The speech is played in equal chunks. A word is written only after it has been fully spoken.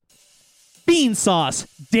Bean sauce.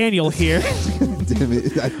 Daniel here. Damn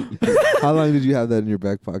it. How long did you have that in your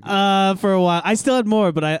back pocket? For a while. I still had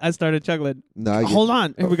more, but I started chuckling. No, Hold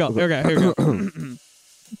on. Here we go. Here we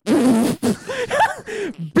go.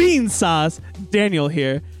 Bean sauce. Daniel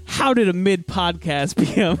here. How did a mid-podcast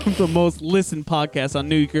become the most listened podcast on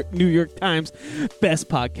New York Times best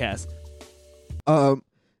podcast?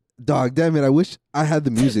 Dog, damn it. I wish I had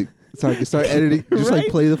the music so I could start editing. Just Right?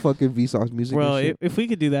 like play the fucking Vsauce music. Bro, and shit. if we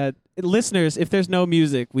could do that. Listeners, if there's no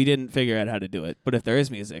music, we didn't figure out how to do it. But if there is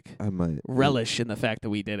music, I might relish in the fact that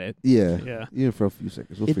we did it. Yeah. Yeah. Even for a few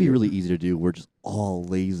seconds. We'll It'd be figure it really out. easy to do. We're just all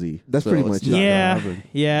lazy. That's So pretty it's much just not Yeah. gonna happen.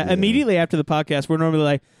 Yeah. Yeah. Immediately after the podcast, we're normally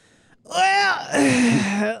like, well,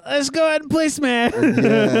 let's go ahead and play Smash.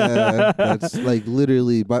 Yeah, that's like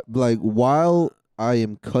literally, but like while I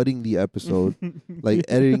am cutting the episode, like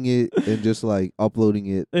editing it and just like uploading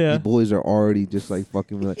it, Yeah. the boys are already just like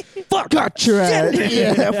fucking like, Fuck got your ass,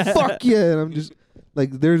 yeah, fuck yeah, and I'm just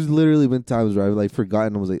like, there's literally been times where I've like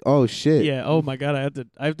forgotten. I was like, oh shit, Yeah. Oh my god,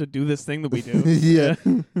 I have to do this thing that we do. yeah.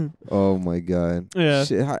 Oh my god, Yeah.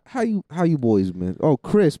 shit. How you boys, man? Oh,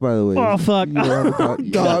 Chris, by the way. Oh, fuck. You know how to talk-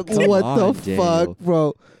 Dog, Come what on, the Daniel. fuck,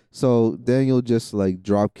 bro? So Daniel just like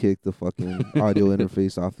drop kicked the fucking audio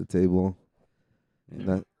interface off the table.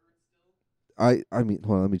 That, I mean,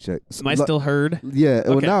 hold on, let me check. Am I still heard? Yeah,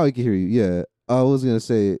 well Okay. now I can hear you. Yeah, I was gonna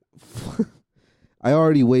say, I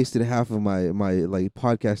already wasted half of my like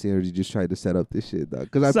podcasting energy just trying to set up this shit, dog.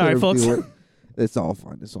 Because I Sorry, put everything folks. work. It's all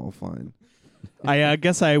fine. It's all fine. I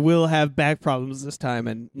guess I will have back problems this time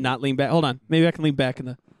and not lean back. Hold on. Maybe I can lean back in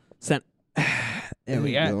the cent. There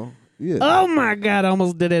we you are. go. Yeah. Oh my god, I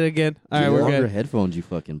almost did it again. All right, Get we're longer good. headphones, you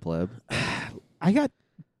fucking pleb. I got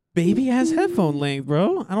baby ass headphone length,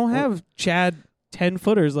 bro. I don't have Chad 10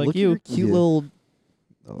 footers like Look you. at your cute Yeah. little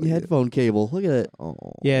Oh, yeah. headphone cable. Look at it. Oh.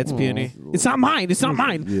 Yeah, it's puny. It's not mine. It's not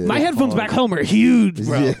mine. Yeah. My headphones back home are huge,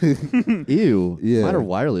 bro. Yeah. Ew. Yeah. Mine are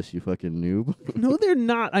wireless, you fucking noob. No, they're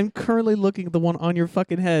not. I'm currently looking at the one on your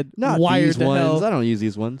fucking head. Not wired these to ones. hell. I don't use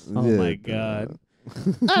these ones. Oh Yeah, my god.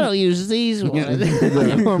 I don't use these ones. Yeah,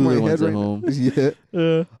 I on my cooler head ones at right home.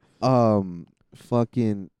 Yeah. Uh,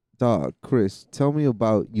 Fucking dog, Chris, tell me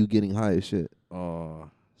about you getting high as shit.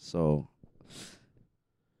 So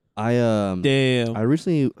I damn. I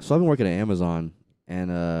recently I've been working at Amazon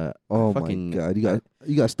and Oh fucking- my god,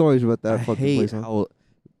 you got stories about that I fucking hate place, huh? how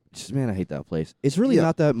man, I hate that place. It's really Yeah.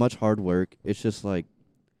 not that much hard work. It's just like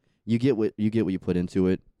you get what you put into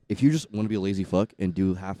it. If you just want to be a lazy fuck and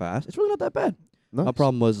do half-ass, it's really not that bad. Nice. My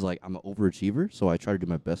problem was like I'm an overachiever, so I try to do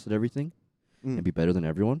my best at everything Mm. and be better than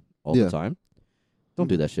everyone all Yeah. the time. Don't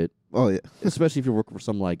do that shit. Oh yeah, Especially if you're working for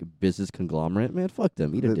some like business conglomerate, man. Fuck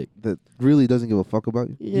them. Eat a dick. that really doesn't give a fuck about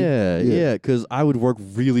you. Yeah. Because I would work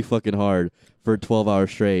really fucking hard for 12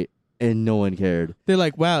 hours straight, and no one cared. They're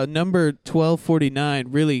like, wow, number 1249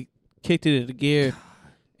 really kicked it into gear.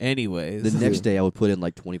 Anyways. The next day, I would put in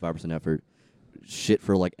like 25% effort, shit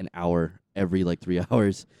for like an hour every like 3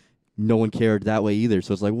 hours. No one cared that way either.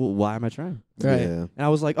 So it's like, well, why am I trying? Right. Yeah. And I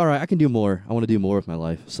was like, all right, I can do more. I want to do more with my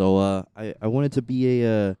life. So I wanted to be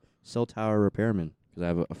a cell tower repairman because I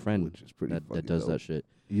have a friend Which is pretty that fucking does dope. that shit.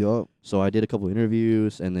 Yup. So I did a couple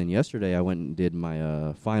interviews, and then yesterday I went and did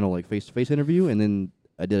my final like face-to-face interview, and then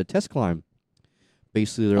I did a test climb.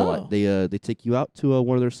 Basically, they're like they take you out to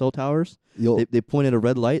one of their cell towers. Yo. They point at a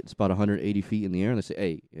red light. It's about 180 feet in the air, and they say,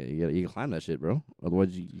 "Hey, you can climb that shit, bro.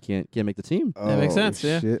 Otherwise, you can't make the team." That makes sense,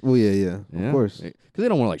 yeah. Shit. Well, yeah. Of course. because they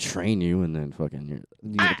don't want to like train you and then fucking You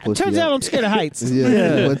need a pussy turns out I'm scared of heights. Yeah.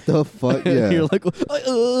 Yeah. What the fuck? Yeah. you're like,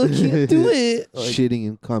 can't do it. Like, Shitting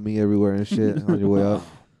and coming everywhere and shit on your way up.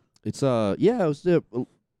 it's it was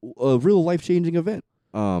a real life changing event.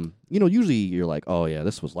 Usually you're like, oh yeah,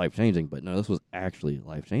 this was life changing, but no, this was actually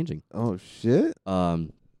life changing. Oh shit.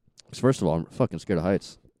 'Cause first of all, I'm fucking scared of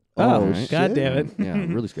heights. Oh, Alright. god damn it. Yeah,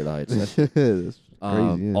 I'm really scared of heights. That's crazy.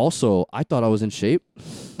 Yeah. Also, I thought I was in shape.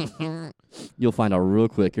 You'll find out real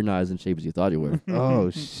quick you're not as in shape as you thought you were. Oh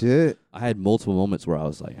shit. I had multiple moments where I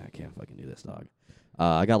was like, I can't fucking do this, dog.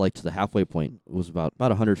 I got like to the halfway point. It was about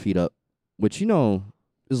 100 feet up, which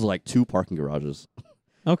is like 2 parking garages.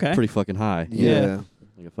 Okay. Pretty fucking high. Yeah.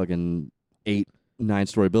 Like a fucking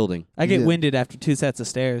 8-9-story building. I get Yeah. winded after 2 sets of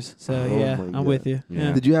stairs. So, Oh yeah, my I'm God. with you. Yeah.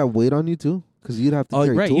 Yeah. Did you have weight on you too? Because you'd have to Oh,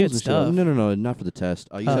 carry right, you tools had and shit. stuff. No, not for the test.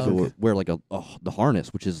 You just have to okay. wear like the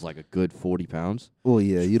harness, which is like a good 40 pounds. Well,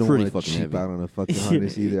 yeah, you don't Pretty want to fucking cheap heavy. out on a fucking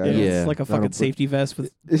harness either. Yeah, Yeah. It's like a That'll fucking put- safety vest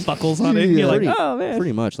with buckles on it. And you're like, Pretty- oh, man.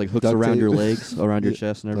 Pretty much like hooks Duct around tape. your legs, around your Yeah.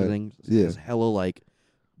 chest and Like, everything. yeah. There's hella like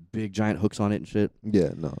big giant hooks on it and shit.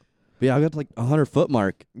 Yeah, no. But yeah, I got to like 100-foot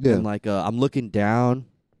mark. Yeah. And like I'm looking down.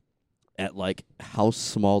 at like how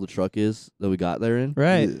small the truck is that we got there in.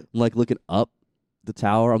 Right. Yeah. I'm like looking up the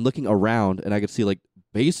tower. I'm looking around, and I could see like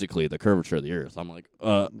basically the curvature of the earth. I'm like,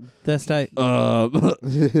 That's tight.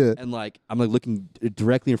 Yeah. and like I'm like looking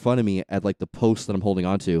directly in front of me at like the post that I'm holding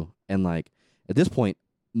onto, and like at this point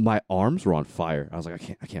my arms were on fire. I was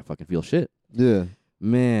like, I can't fucking feel shit, Yeah.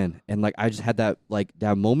 man. And like I just had that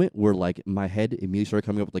moment where like my head immediately started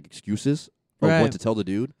coming up with like excuses of Right. what to tell the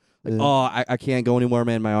dude. Like, Yeah. oh, I can't go anymore,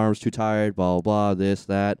 man. My arm's too tired. Blah blah blah. This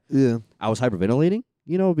that. Yeah. I was hyperventilating,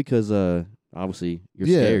 because obviously you're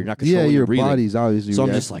Yeah. scared. You're not controlling your your breathing. body's obviously. So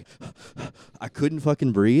I'm just like, I couldn't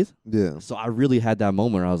fucking breathe. Yeah. So I really had that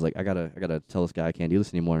moment where I was like, I gotta tell this guy I can't do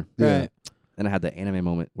this anymore. Yeah. Right. Then I had the anime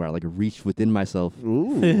moment where I like reached within myself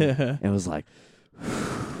Ooh. and was like,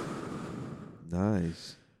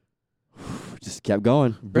 Nice. just kept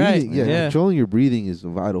going. Right, Breathing, yeah, yeah. controlling your breathing is a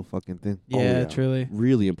vital fucking thing. Yeah, truly.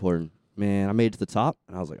 Really important. Man, I made it to the top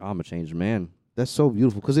and I was like, oh, I'm a changed man. That's so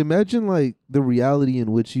beautiful. Because imagine like the reality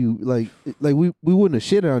in which you like we wouldn't have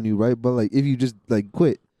shit on you, right? But like if you just like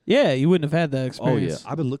quit. Yeah, you wouldn't have had that Oh yeah. experience.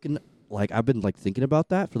 I've been thinking about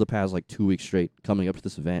that for the past like 2 weeks straight coming up to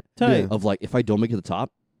this event Tight. Yeah. of like, if I don't make it to the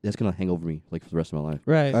top, that's going to hang over me like for the rest of my life.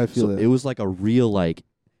 Right. I feel So that. it was like a real like,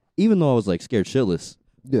 even though I was like scared shitless,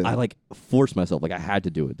 Yeah. I like forced myself. Like I had to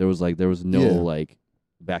do it. There was no Yeah. like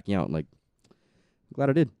backing out. Like, I'm glad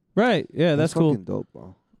I did. Right. Yeah, that's cool. fucking dope,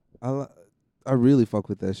 bro. I really fuck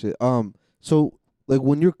with that shit. So like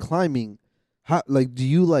when you're climbing, how like do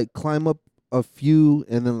you like climb up a few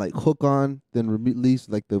and then like hook on, then release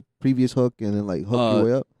like the previous hook and then like hook your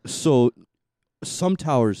way up? So some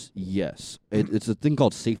towers, yes. It's a thing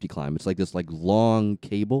called safety climb. It's like this like long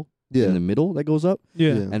cable Yeah. in the middle that goes up.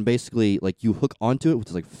 Yeah. Yeah. And basically like you hook onto it with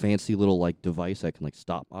this like fancy little like device that can like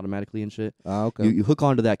stop automatically and shit. Okay. You hook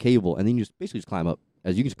onto that cable and then you just basically just climb up.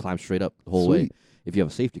 As you can just climb straight up the whole way Sweet. if you have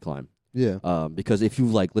a safety climb. Yeah. Because if you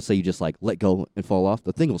like, let's say you just like let go and fall off,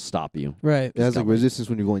 the thing will stop you. Right. It has like got- resistance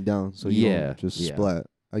when you're going down, so you Yeah, don't just yeah. splat.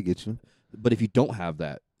 I get you. But if you don't have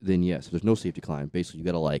that, then yes, if there's no safety climb. Basically, you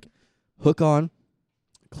gotta like hook on,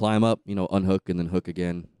 climb up, unhook and then hook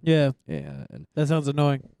again. Yeah. Yeah, and That sounds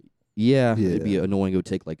annoying. yeah, Yeah. it'd be annoying. It would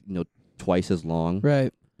take like twice as long.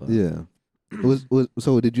 Right. But Yeah.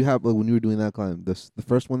 So did you have like when you were doing that climb, the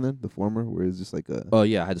first one then, the former, where it's just like a Oh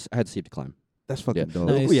yeah, I had safety climb. that's fucking Yeah. dope.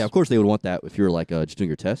 Nice. Yeah, of course they would want that if you were like just doing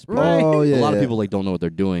your test. but Right. Oh yeah. A lot of yeah. people like don't know what they're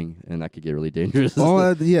doing, and that could get really dangerous.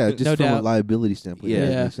 Oh yeah, just No from a doubt. liability standpoint. Yeah.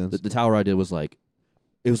 that makes sense. The tower I did was like,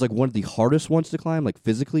 it was like one of the hardest ones to climb, like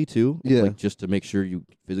physically too. Yeah. Like just to make sure you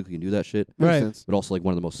physically can do that shit. Makes Right. sense. But also like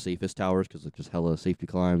one of the most safest towers because it's just hella safety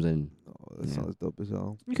climbs, and Oh, that Yeah. sounds dope as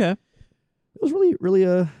hell. Okay. it was really, really,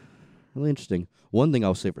 really interesting. One thing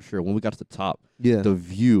I'll say for sure, when we got to the top, Yeah. the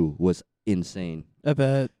view was insane I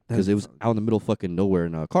bet. because it was out in the middle of fucking nowhere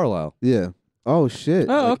in Carlisle. Yeah. Oh shit.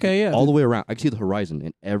 Oh, Like, okay. Yeah. All the way around, I could see the horizon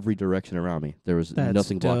in every direction around me. There was That's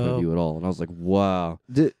nothing blocking my dope. view at all, and I was like, "Wow!"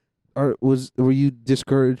 Were you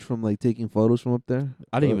discouraged from like taking photos from up there?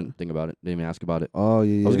 I didn't even think about it. Didn't even ask about it. Oh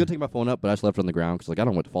yeah. I was gonna take my phone up, but I just left it on the ground because like I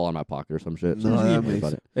don't want it to fall out of my pocket or some shit. So No, I that didn't think makes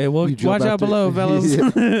about it. Hey, well, You jump watch out after- below, fellas.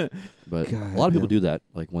 But God a lot of people damn. do that,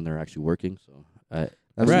 like when they're actually working. So That's,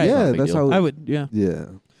 Right. Yeah. Not a big That's deal. how. I would. Yeah. Yeah.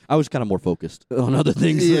 I was kind of more focused on other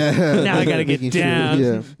things. Yeah. Now I gotta get Making sure- down.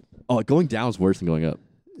 Yeah. Oh, going down is worse than going up.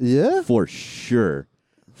 Yeah. For sure.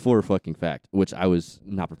 For a fucking fact, which I was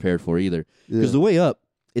not prepared for either. Yeah. Because the way up,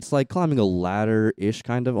 it's like climbing a ladder-ish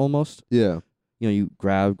kind of almost. Yeah. You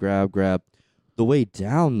grab. The way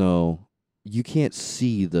down, though, you can't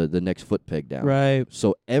see the next foot peg down. Right.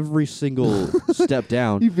 So every single step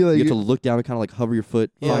down, You feel like you have to you're- look down and kind of like hover your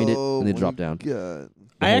foot, find it, Oh and then my drop down. God.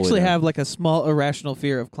 The I whole way actually down. have like a small irrational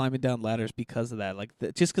fear of climbing down ladders because of that. Like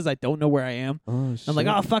just because I don't know where I am, Oh shit. I'm like,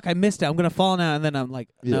 oh fuck, I missed it. I'm gonna fall now, and then I'm like,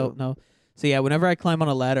 no, Yeah. no. So yeah, whenever I climb on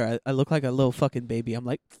a ladder, I look like a little fucking baby. I'm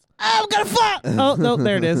like, oh, I'm gonna fall. Oh no,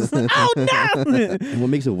 there it is. Oh no. And what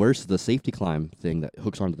makes it worse is the safety climb thing that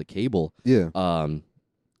hooks onto the cable. Yeah.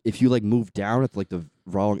 If you like move down at like the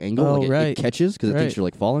wrong angle, Oh, like it right. catches because it thinks Right. you're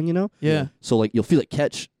like falling, Yeah. So like you'll feel it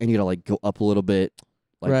catch, and you gotta like go up a little bit,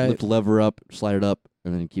 like Right. lift the lever up, slide it up,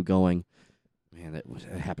 and then keep going. Man, it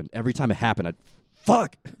happened every time it happened. I'd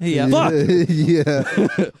fuck. Yeah. Fuck.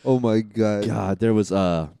 Yeah. Oh my God. God, there was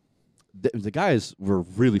the guys were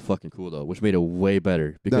really fucking cool though, which made it way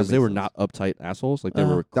better because they makes were sense. not uptight assholes. Like they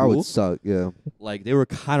Uh-huh. were That cool. would suck. Yeah. Like they were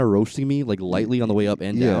kind of roasting me like lightly on the way up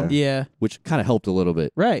and Yeah. down, Yeah. which kind of helped a little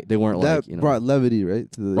bit. Right. They weren't That like brought levity,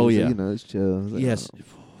 right? To the, Oh, it's yeah. like, it's chill. It's like, yes,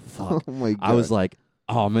 fuck. Oh my God. I was like,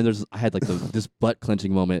 oh man, I had like this butt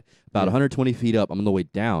clenching moment about Yeah. 120 feet up. I'm on the way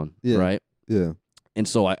down, Yeah. right? Yeah. And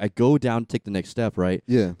so I go down to take the next step, right?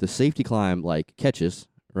 Yeah. The safety climb like catches,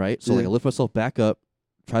 right? So like I lift myself back up,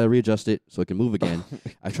 try to readjust it so it can move again.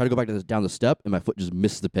 I try to go back down the step, and my foot just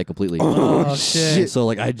misses the peg completely. Oh, shit. So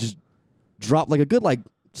like I just dropped like a good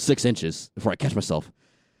 6 inches before I catch myself.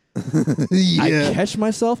 I catch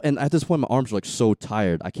myself, and at this point, my arms are like so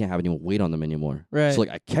tired, I can't have any weight on them anymore. Right. So like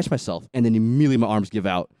I catch myself, and then immediately my arms give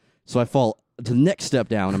out. So I fall to the next step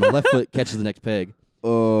down, and my left foot catches the next peg. If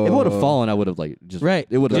I would have fallen, I would have just Right.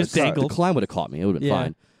 It would have Just dangled. The climb would have caught me. It would have been Yeah.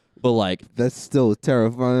 fine. But like That's still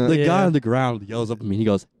terrifying. the guy Yeah. on the ground yells up at me. He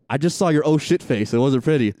goes, "I just saw your oh shit face. It wasn't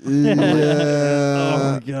pretty." Yeah.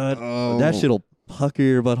 Oh my god, Oh. that shit'll pucker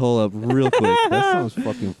your butthole up real quick. That sounds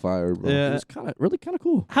fucking fire, bro. Yeah. It was really kind of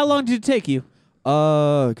cool. How long did it take you?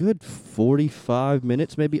 Good 45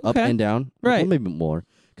 minutes maybe up Okay. and down. Right. Well, maybe more.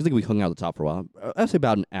 Because I think we hung out at the top for a while. I'd say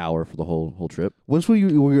about an hour for the whole trip. Once were you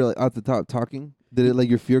like at the top talking? Did it like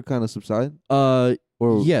your fear kind of subside? Or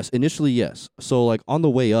Yes, initially yes. So like on the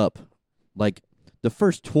way up, like the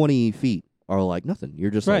first 20 feet are like nothing. You're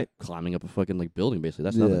just Right. like climbing up a fucking like building basically.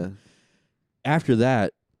 That's yeah. nothing. After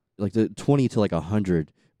that, like the 20 to like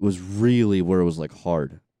 100 was really where it was like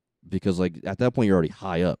hard. Because like at that point you're already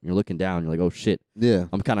high up. You're looking down, you're like, oh shit, Yeah.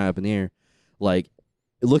 I'm kinda up in the air. Like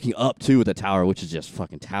looking up too at the tower, which is just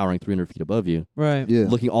fucking towering 300 feet above you. Right. Yeah.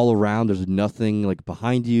 Looking all around, there's nothing like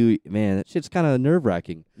behind you. Man, that shit's kinda nerve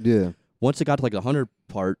wracking. Yeah. Once it got to like the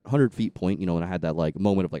 100 feet point, and I had that like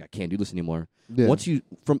moment of like I can't do this anymore. Yeah. Once you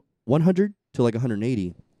from 100 to like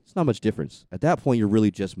 180, it's not much difference. At that point, you're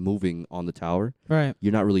really just moving on the tower. Right.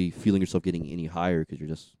 You're not really feeling yourself getting any higher because you're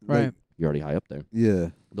just Right. you're already high up there. Yeah.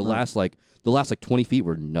 The Huh. last 20 feet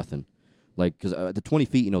were nothing. Like because at the 20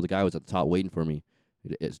 feet, the guy was at the top waiting for me.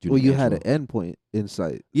 It's Well, you had an end point in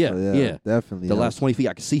sight. Yeah, So, yeah. Definitely. The last 20 feet,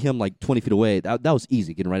 I could see him like 20 feet away. That was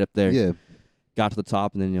easy, getting right up there. Yeah. Got to the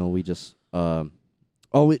top, and then we just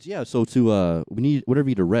so to we need whatever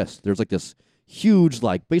you need to rest. There's like this huge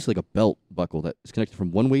basically like a belt buckle that is connected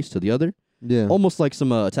from one waist to the other, Yeah. almost like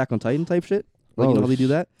some Attack on Titan type shit. Like you know how they do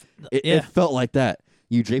that? It Yeah. felt like that.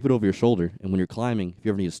 You drape it over your shoulder, and when you're climbing, if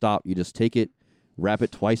you ever need to stop, you just take it, wrap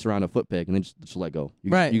it twice around a foot peg, and then just let go.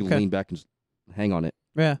 You Right, you can okay. lean back and just hang on it.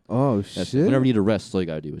 Yeah. Oh That's shit. whenever you need to rest, all you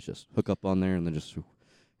gotta do is just hook up on there, and then just.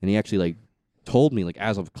 And he actually told me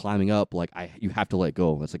as I'm climbing up, you have to let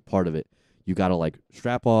go. That's part of it. You gotta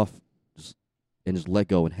strap off, and just let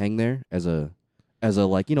go and hang there as a as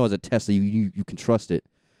a test that you can trust it.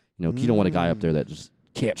 'Cause you don't want a guy up there that just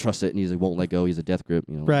can't trust it and he won't let go. He's a death grip.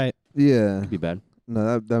 Right. Yeah. It'd be bad.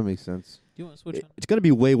 No, that makes sense. Do you want to switch on? It's gonna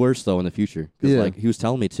be way worse though in the future. 'Cause, Yeah. he was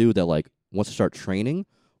telling me too that once you start training,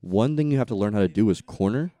 one thing you have to learn how to do is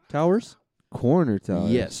corner towers. Corner tower.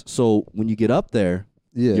 Yes. So when you get up there,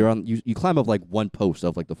 Yeah. you're on. You climb up one post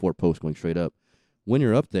of the 4 posts going straight up. When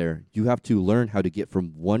you're up there, you have to learn how to get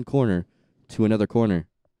from one corner to another corner,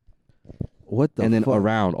 What the and then fuck?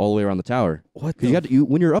 around all the way around the tower. What Because the you got to,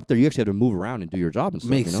 when you're up there, you actually have to move around and do your job and stuff.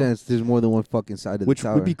 makes you know? sense. There's more than one fucking side of Which the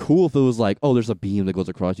tower. would be cool if it was there's a beam that goes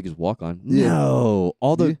across, you can just walk on. Yeah. No,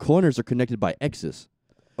 all the Yeah. corners are connected by X's.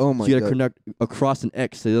 Oh So my you got to god. connect across an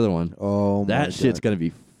X to the other one. Oh my That shit's god. gonna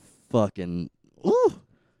be fucking. Ooh.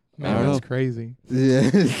 I Man, don't that's know. crazy.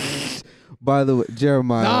 Yeah. By the way,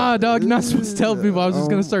 Jeremiah. Nah, dog, you're not supposed to tell people. I was just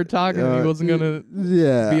gonna start talking and he wasn't gonna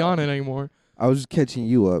Yeah. be on it anymore. I was just catching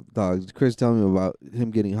you up, dog. Chris telling me about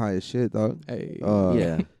him getting high as shit, dog. Hey.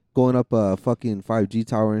 Yeah. Going up a fucking 5G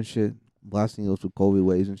tower and shit, blasting those with COVID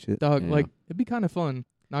waves and shit. Dog, Yeah. it'd be kind of fun.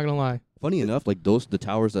 Not gonna lie. Funny enough, the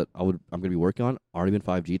towers that I'm gonna be working on aren't even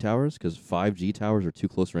 5G towers because 5G towers are too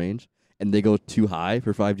close range and they go too high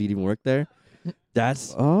for 5G to even work there.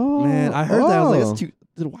 That's Oh man, I heard that. I was like, oh. that's too.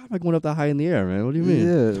 Dude, why am I going up that high in the air, man? What do you mean?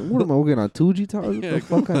 Yeah. What am I working on 2G towers? What Yeah, the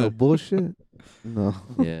fuck kind of bullshit? No.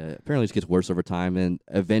 Yeah, apparently it just gets worse over time, and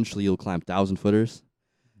eventually you'll climb 1,000-footers,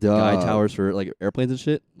 Duh. guide towers for airplanes and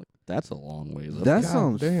shit. That's a long ways up. That God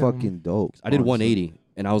sounds damn. fucking dope. I did honestly. 180,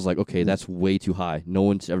 and I was like, okay, that's way too high. No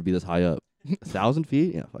one should ever be this high up. 1,000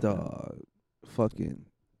 feet? Yeah, fuck that. Dog. Fucking.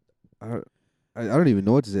 I don't even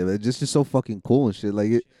know what to say, but it's just so fucking cool and shit.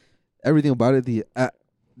 Everything about it, the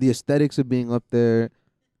aesthetics of being up there.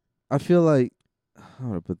 I feel like, how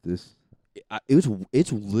do I put this?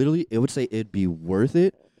 It's literally, it would say it'd be worth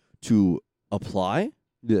it to apply,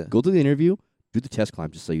 Yeah. go to the interview, do the test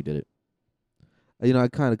climb, just say you did it. I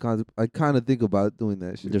kind of think about doing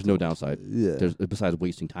that shit. There's no downside. Yeah. There's besides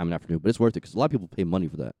wasting time and afternoon, but it's worth it because a lot of people pay money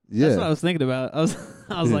for that. yeah. That's what I was thinking about. I was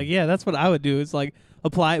Yeah. like, yeah, that's what I would do. It's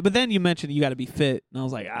apply. But then you mentioned you got to be fit, and I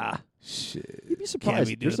was like, Shit. You'd be surprised.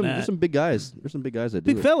 be There's doing there's some some big guys. There's some big guys that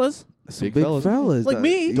do big it. fellas. Some Big big fellas. fellas. Like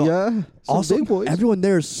me. Yeah. Some Also, big boys. everyone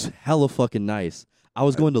there is hella fucking nice. I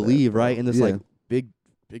was going to bet, leave, bro. right? And this Yeah. big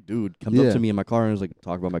dude comes Yeah. up to me in my car and was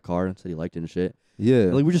talking about my car and said he liked it and shit. Yeah.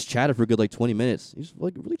 And, like we just chatted for a good like 20 minutes. He's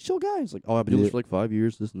like a really chill guy. He's like, oh, I've been doing Yeah. this for like 5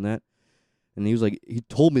 years, this and that. And he was like, he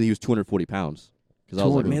told me that he was 240 pounds. Because I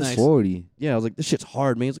was like, man, Nice. 240. yeah, I was like, this shit's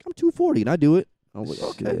hard, man. He's like, I'm 240 and I do it. I was like,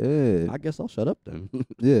 okay, Shit. I guess I'll shut up then.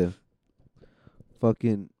 Yeah.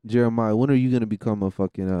 Fucking Jeremiah, when are you gonna become a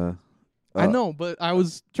fucking I know, but I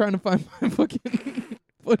was trying to find my fucking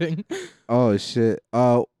footing. Oh shit.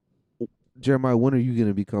 Jeremiah, when are you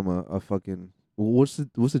gonna become a fucking what's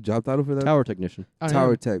the job title for that? Tower technician.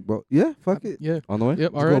 Tower tech, bro. Yeah, fuck it. Yeah. On the way?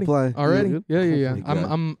 Yep. Let's go Already. apply. Already. good? Yeah. Oh my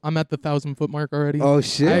God. I'm at the 1,000-foot mark already. Oh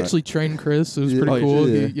shit. I actually trained Chris. It was Yeah. pretty Oh, you cool.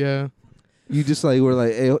 did? Yeah. You just like were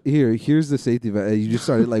like, hey, here's the safety vest. And you just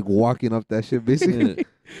started like walking up that shit, basically Yeah.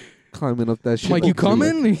 climbing up that shit. I'm like, you Oh,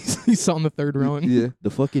 coming? He's on the third row. Yeah, The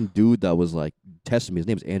fucking dude that was like testing me, his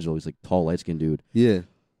name's Angelo. He's like tall, light skinned dude. yeah.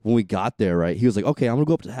 When we got there, right, he was like, okay, I'm going to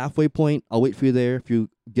go up to the halfway point. I'll wait for you there. If you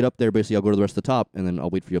get up there, basically, I'll go to the rest of the top, and then I'll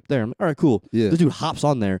wait for you up there. I'm like, all right, cool. Yeah. This dude hops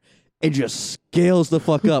on there and just scales the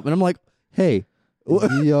fuck up. And I'm like, hey. Yo.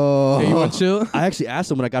 Hey, you want to chill? I actually asked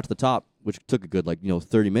him when I got to the top, which took a good,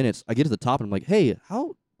 30 minutes. I get to the top, and I'm like, hey,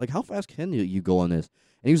 how fast can you go on this?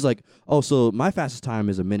 And he was like, oh, so my fastest time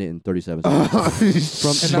is 1 minute and 37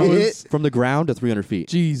 seconds. And that was From the ground to 300 feet.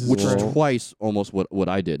 Jesus. Which is Whoa. twice almost what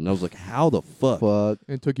I did. And I was like, how the fuck? Fuck.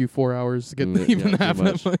 It took you 4 hours to get Mm, even yeah, half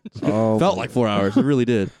pretty that much. Oh, Felt like 4 hours. It really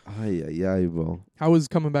did. Ay, bro. How was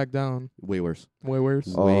coming back down? Way worse. Way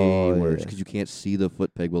worse. Oh, Way worse. yeah. Because you can't see the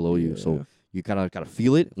foot peg below you. Yeah. So you kind of gotta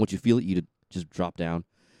feel it. Once you feel it, you just drop down.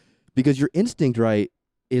 Because your instinct, right,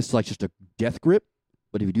 is like just a death grip.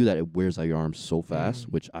 But if you do that, it wears out your arms so fast,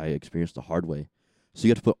 which I experienced the hard way. So you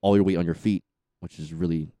have to put all your weight on your feet, which is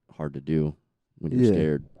really hard to do when you're Yeah.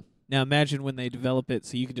 scared. Now imagine when they develop it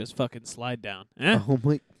so you can just fucking slide down. Eh? Oh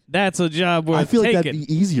my. That's a job worth I feel like taking. that'd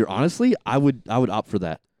be easier. Honestly, I would opt for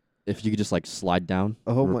that. If you could just like slide down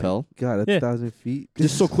Oh and my rappel. God. Yeah. 1,000 feet.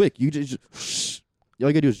 Just so quick. You just all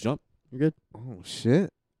you gotta do is jump. You're good. Oh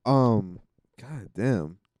shit. God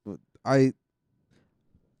damn.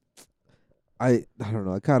 I don't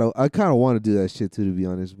know. I kind of want to do that shit too, to be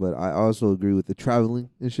honest. But I also agree with the traveling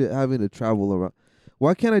and shit. Having to travel around.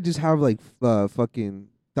 Why can't I just have like fucking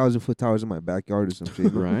 1,000-foot towers in my backyard or some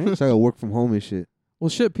shit? Right? So I gotta work from home and shit. Well,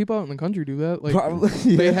 shit, people out in the country do that. Like, Probably.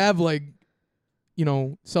 they Yeah. have, like,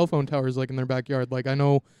 cell phone towers, like, in their backyard. Like, I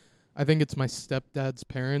think it's my stepdad's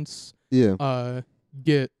parents Yeah.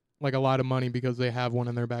 get, like, a lot of money because they have one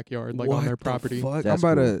in their backyard, like, on What their the property. fuck? That's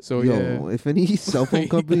I'm about cool. to. So, yo, yeah. if any cell phone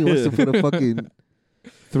company wants to put a fucking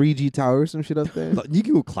 3G tower or some shit up there. You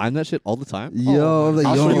can go climb that shit all the time. Yo, I'm like,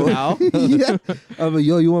 I'll yo, show you how. yeah, I'm like,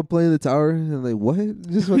 yo, you want to play in the tower? And I'm like, what?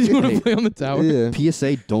 Just You want fucking, to play on the tower? yeah,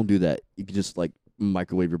 PSA, don't do that. You can just like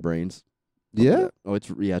microwave your brains. Don't do yeah, that. Oh, it's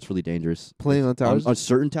really dangerous. playing on towers. On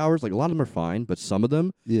certain towers, like a lot of them are fine, but some of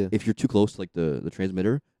them, Yeah, if you're too close to like the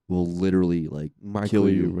transmitter, will literally like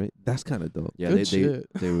microwave you. right? That's kind of dope. yeah. Good They shit.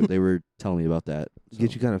 they were telling me about that.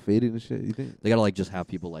 Get So you kind of faded and shit. You think? they gotta like just have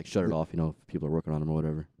people like shut it off. If people are working on them or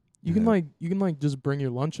whatever. You can like just bring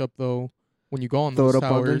your lunch up though when you go on Throw those it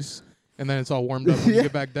up on there. towers, and then it's all warmed up when Yeah. you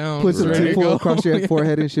get back down. Put some Ready to tinfoil go. across your Yeah.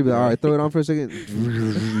 forehead and shit. Be like, all right, throw it on for a second.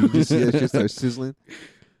 You just see that shit start sizzling.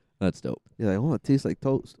 That's dope. You're like, oh, it tastes like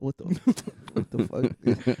toast. What the? What the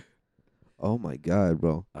fuck? Oh my god,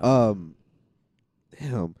 bro.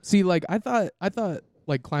 Damn. See, like I thought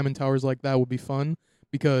like climbing towers like that would be fun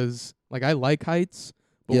because like I like heights,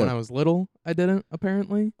 but when Yeah. I was little, I didn't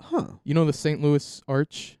apparently. Huh? You know the St. Louis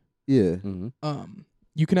Arch? Yeah. Mm-hmm.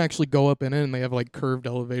 You can actually go up in it, and they have like curved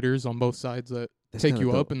elevators on both sides that That's take kinda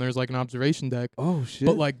you dope. up, and there's like an observation deck. Oh shit.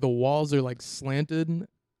 But like the walls are like slanted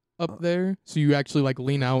up there, so you actually like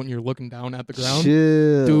lean out and you're looking down at the ground.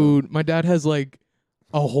 Chill. Dude, my dad has like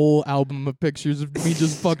a whole album of pictures of me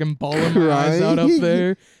just fucking bawling my eyes out up Crying.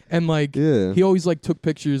 there, and like Yeah. he always like took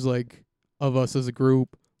pictures like of us as a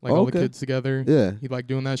group, like all the Okay. kids together. Yeah. He like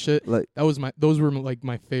doing that shit. Like Those were like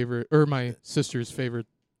my favorite or my sister's favorite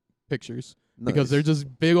pictures because nice. they're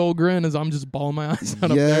just big old grin as I'm just bawling my eyes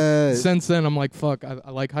out up there. Yes. Since then, I'm like, fuck,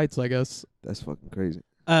 I like heights, I guess. That's fucking crazy.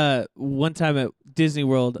 One time at Disney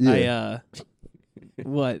World, Yeah.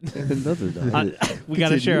 what? Another dog. We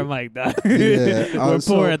gotta Continue. share a mic, dog. Yeah, We're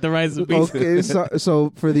so- poor at the Rise of Beast. Okay,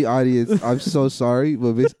 so for the audience, I'm so sorry,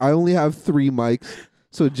 but I only have 3 mics.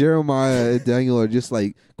 So Jeremiah and Daniel are just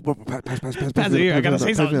like, pass it here, I gotta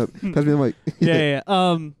me say the- something. Pass me the mic.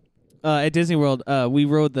 yeah. At Disney World, we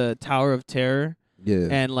rode the Tower of Terror, Yeah.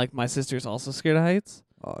 and like my sister's also scared of heights,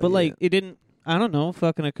 Oh, but yeah. like it didn't. I don't know.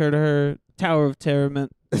 Fucking occur to her. Tower of Terror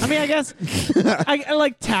meant I mean, I guess I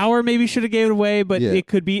like tower maybe should have gave it away, but Yeah. it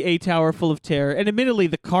could be a tower full of terror. And admittedly,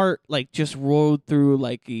 the cart like just rolled through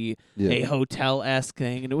like a hotel-esque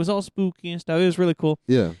thing, and it was all spooky and stuff. It was really cool.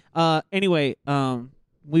 Yeah. Anyway,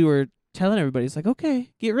 we were telling everybody, it's like, okay,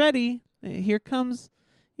 get ready. Here comes,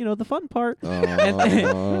 the fun part.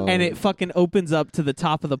 And it fucking opens up to the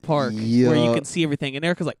top of the park where you Yeah. can see everything. And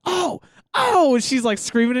Erica's like, oh, and she's like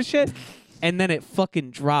screaming and shit. And then it fucking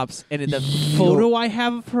drops. And the photo I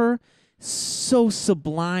have of her, so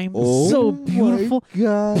sublime, so beautiful. My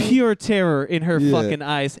God. Pure terror in her Yeah. fucking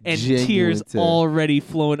eyes. And Genuine tears terror. already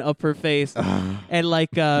flowing up her face. And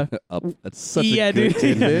like, Up. That's such yeah, a good dude.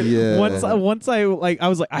 tidbit. Yeah. Once I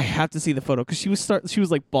was like, I have to see the photo because she was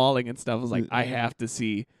like bawling and stuff. I was like, I have to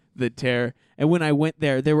see the terror. And when I went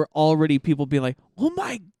there were already people being like, oh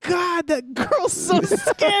my God, that girl's so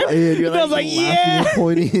scared. And you're And I was like, laughing yeah. and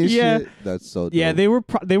pointing and Yeah. shit. That's so dope. Yeah, they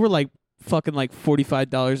were like fucking like $45,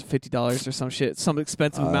 $50 or some shit, some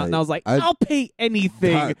expensive amount. And I was like, I'll pay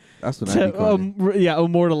anything That's when I be crying. to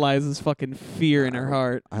immortalize this fucking fear in her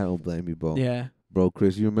heart. I don't blame you, bro. Yeah. Bro,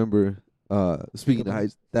 Chris, you remember speaking of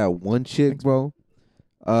heights, that one chick, bro?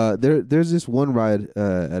 There's this one ride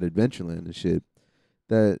at Adventureland and shit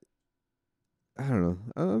that I don't know.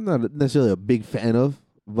 I'm not necessarily a big fan of,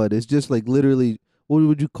 but it's just like literally, what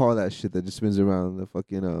would you call that shit that just spins around the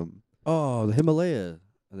fucking Oh, the Himalaya,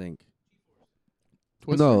 I think.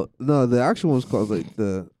 Twister? No, the actual one's called like it's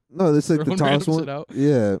like the Throwing tallest random one. shit out.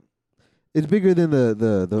 Yeah, it's bigger than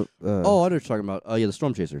the I know what you're talking about. Oh, yeah, the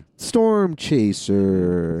Storm Chaser. Storm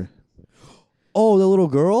Chaser. Oh, the little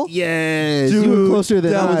girl? Yes, Dude, you were closer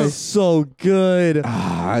than that I. was so good.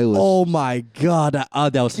 I was. Oh my God, that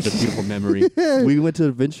was such a beautiful memory. We went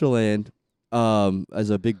to Adventureland as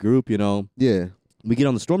a big group, Yeah. We get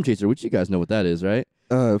on the Storm Chaser, which you guys know what that is, right?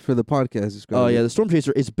 For the podcast, describe Oh, it. yeah, the Storm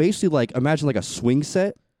Chaser is basically like, imagine like a swing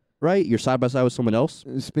set, right? You're side by side with someone else,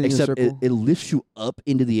 Spinning except a circle. it lifts you up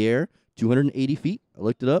into the air, 280 feet. I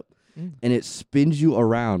looked it up. Mm. And it spins you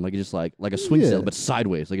around like a swing Yeah. set, but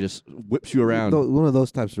sideways. Like it just whips you around. One of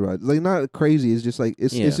those types of rides. Like not crazy. It's just like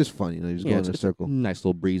it's Yeah. just funny. You just go in a it's circle. a nice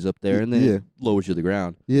little breeze up there, and then Yeah. it lowers you to the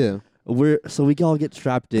ground. Yeah. So we all get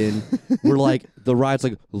strapped in. We're like the ride's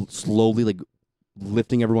like slowly like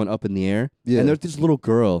lifting everyone up in the air. Yeah. And there's this little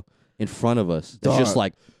girl in front of us that's just Dog.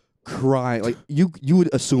 like crying. Like you would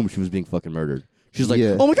assume she was being fucking murdered. She's like,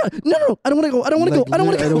 Yeah. oh my God, no, I don't want to go. I don't want to go. I don't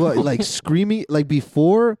want to go. Like screaming. Like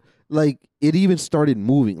before, like it even started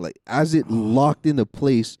moving. Like as it locked into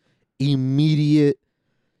place, immediate,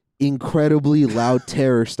 incredibly loud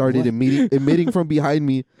terror started emitting from behind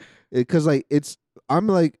me. Because like I'm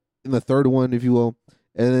like in the third one, if you will,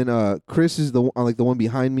 and then Chris is the one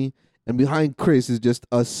behind me, and behind Chris is just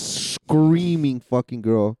a screaming fucking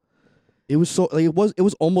girl. It was so like it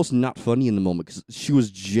was almost not funny in the moment because she was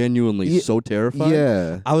genuinely Yeah. so terrified.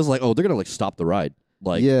 Yeah, I was like, oh, they're gonna like stop the ride.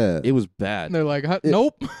 Like, yeah. it was bad. And they're like,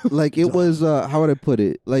 nope. Like it was how would I put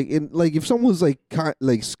it? Like if someone's like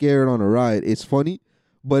scared on a ride, it's funny,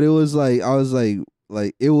 but it was like I was like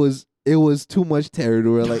it was too much terror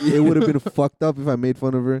to her. Like it would have been fucked up if I made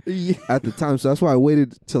fun of her at the time. So that's why I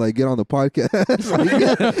waited till I get on the podcast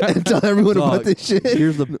and tell everyone about Dog, this shit.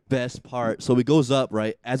 Here's the best part. So it goes up,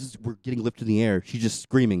 right? As we're getting lifted in the air, she's just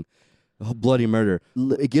screaming, oh, bloody murder.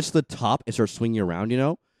 It gets to the top and starts swinging around,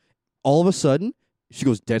 All of a sudden, she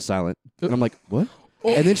goes dead silent. And I'm like, what?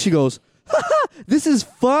 And then she goes, this is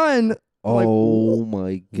fun. Oh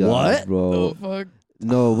my god, what? bro! The fuck?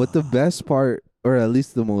 No, but the best part, or at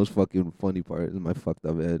least the most fucking funny part, in my fucked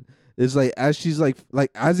up head, is like as she's like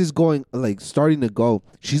as it's going, like starting to go,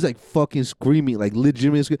 she's like fucking screaming, like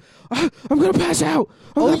legitimately screaming, I'm gonna pass out.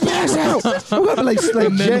 I'm gonna pass out. I'm gonna like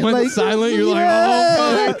And then went silent. You're like,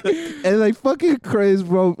 oh fuck. and like fucking crazy,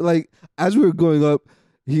 bro. Like as we were going up,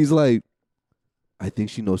 he's like, I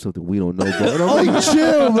think she knows something we don't know, bro. And I'm like,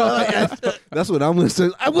 chill, bro. Like, that's what I'm gonna say.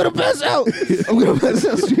 I'm gonna pass out. I'm gonna pass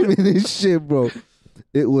out screaming this shit, bro.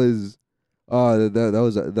 It was,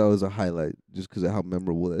 that was a highlight just because of how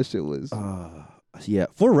memorable that shit was. Yeah.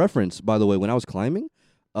 For reference, by the way, when I was climbing,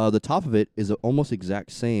 the top of it is almost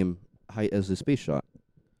exact same height as the space shot.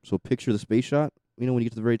 So picture the space shot. When you get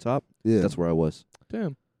to the very top, Yeah, that's where I was.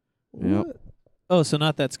 Damn. Yep. Oh, so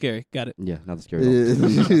not that scary. Got it. Yeah, not the scary.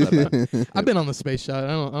 Not that bad. I've been on the space shot. I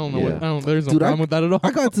don't know Yeah. what. There's no Dude, problem with that at all.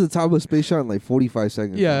 I got to the top of a space shot in like 45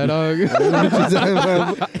 seconds. Yeah, dog.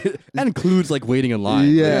 That includes like waiting in line.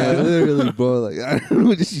 Yeah, literally, bro. Like I don't know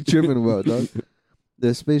what she tripping about, dog.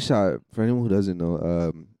 The space shot, for anyone who doesn't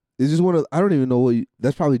know, it's just one of, I don't even know what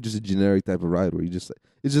that's probably just a generic type of ride where you just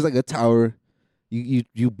it's just like a tower.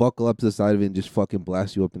 You buckle up to the side of it and just fucking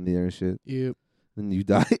blast you up in the air and shit. Yep. and you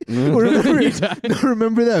die.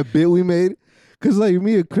 Remember that bit we made? Because like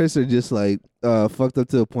me and Chris are just like fucked up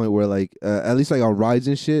to the point where like at least like on rides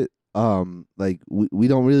and shit, like we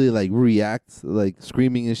don't really like react like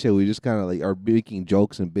screaming and shit. We just kind of like are making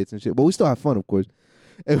jokes and bits and shit, but we still have fun, of course.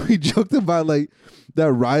 And we joked about like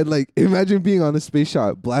that ride. Like imagine being on a space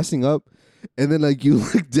shuttle blasting up, and then like you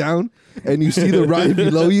look down and you see the ride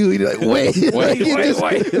below you, and you're like, wait,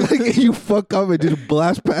 wait. Like you fuck up and just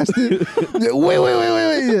blast past it.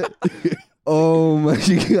 Wait. Yeah. Oh my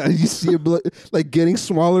god! You see it like getting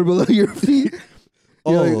smaller below your feet.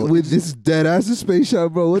 Like, with this dead ass space shuttle,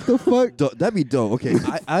 bro. What the fuck? That'd be dope. Okay,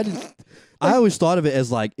 I always thought of it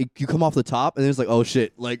as like you come off the top and it's like, oh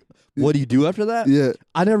shit, like what do you do after that? Yeah,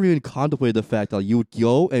 I never even contemplated the fact that you would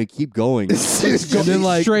go and keep going, and then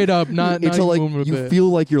like straight up, not until like moving a you bit. feel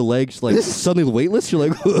like your legs like suddenly weightless. You're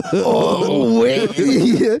like, oh wait,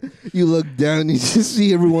 yeah. You look down, you just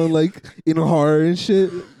see everyone like in horror and shit.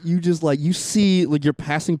 You just like you see like you're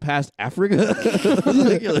passing past Africa.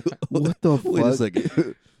 Like, you're like, What the wait a fuck?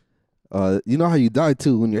 second. You know how you die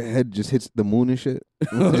too when your head just hits the moon and shit.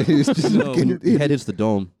 It's just No, fucking- your head hits the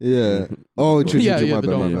dome. Yeah. Oh, true. Yeah, true, yeah, my the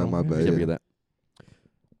bad, dome. my You bad. can't Yeah. forget that.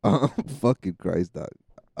 Fucking Christ,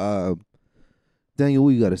 dog. Daniel, what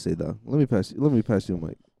you gotta say, dog? Let me pass you a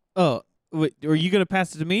mic. Oh, wait, are you gonna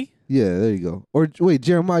pass it to me? Yeah, there you go. Or wait,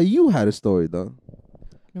 Jeremiah, you had a story, though.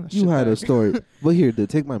 You had a story. But here, dude,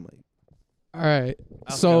 take my mic. All right.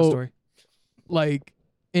 I also got a So, story. like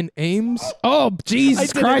in Ames. Oh, Jesus I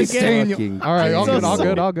did it Christ, again. Daniel. All right, I'm all so good, all sorry.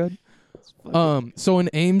 good, all good. So in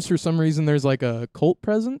Ames, for some reason, there's like a cult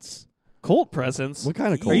presence. Cult presence. What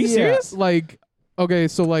kind of Are cult? you serious? Like, okay,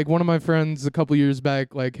 so like one of my friends a couple years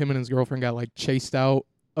back, like him and his girlfriend got like chased out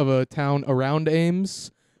of a town around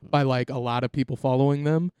Ames by like a lot of people following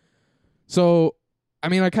them. So, I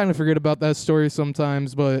mean, I kind of forget about that story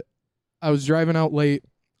sometimes, but I was driving out late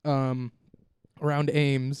around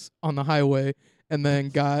Ames on the highway and then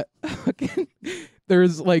got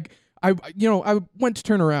there's like I went to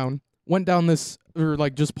turn around, went down this or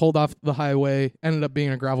like just pulled off the highway, ended up being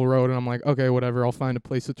a gravel road, and I'm like, okay, whatever, I'll find a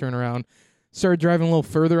place to turn around. Started driving a little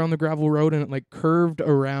further on the gravel road and it like curved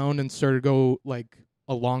around and started to go like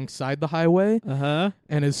alongside the highway. Uh-huh.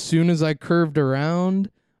 And as soon as I curved around,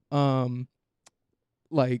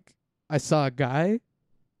 like I saw a guy,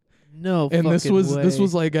 No and this fucking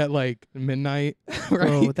was way. like at like midnight, right?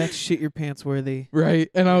 Bro, that's shit your pants worthy. Right.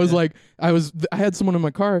 And I was Yeah. like, I had someone in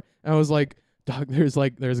my car, and I was like, dog, there's a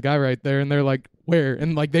guy right there, and they're like, where?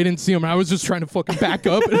 And like they didn't see him, and I was just trying to fucking back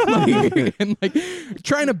up and like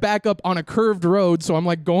trying to back up on a curved road, so I'm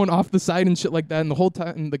like going off the side and shit like that, and the whole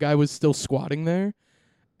time the guy was still squatting there,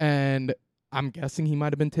 and I'm guessing he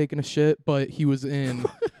might have been taking a shit, but he was in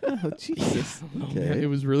Oh Jesus. man, it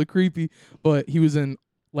was really creepy, but he was in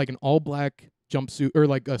like an all black jumpsuit or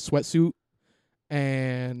like a sweatsuit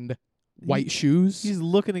and white shoes. He's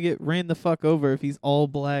looking to get ran the fuck over if he's all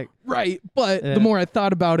black. Right, but Yeah. the more I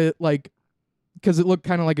thought about it, like, because it looked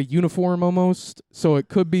kind of like a uniform almost, so it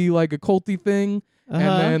could be like a culty thing. Uh-huh.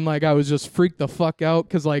 And then like I was just freaked the fuck out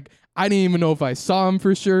because like I didn't even know if I saw him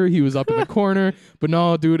for sure. He was up in the corner, but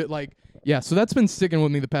no, dude, it like yeah. So that's been sticking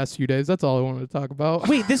with me the past few days. That's all I wanted to talk about.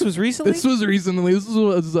 Wait, this was recently? This was recently. This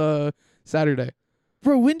was Saturday.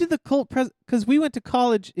 Bro, when did the cult because we went to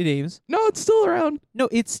college in Ames. No, it's still around. No,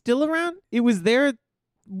 it's still around? It was there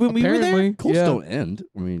when we were there? Apparently, Cults yeah. don't end.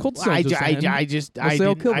 I mean, Cults Well, don't just end. Unless they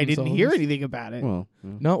all kill I didn't hear themselves. anything about it. well, yeah.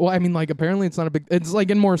 No, well, I mean, like apparently it's not a big. It's like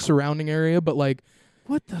in more surrounding area, but like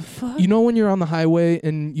What the fuck? you know when you're on the highway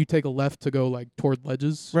and you take a left to go like toward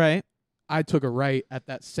ledges. Right. I took a right at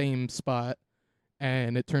that same spot,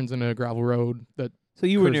 and it turns into a gravel road. That So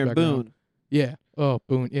you were Curves near back Boone. around. yeah. Oh,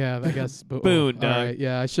 Boone. Yeah, I guess Boone, all dog. right,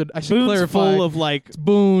 yeah, I should Boone's clarify. full of like It's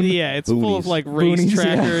Boone. yeah, it's full of Boonies. like race Boonies, yeah.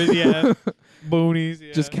 trackers, yeah. Boonies,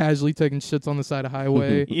 yeah. Just casually taking shits on the side of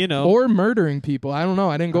highway. you know, Or murdering people. I don't know.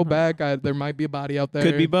 I didn't go Uh-huh. back. There might be a body out there.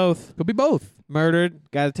 could be both. Could be both. Murdered,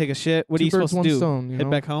 got to take a shit. What Two are you birds, supposed one to do? stone, you Head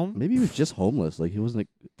know? back home? Maybe he was just homeless. Like he wasn't like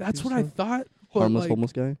That's He what was I thought. But harmless like,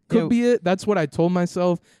 homeless guy. could Yeah. be it. That's what I told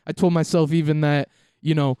myself. I told myself even that,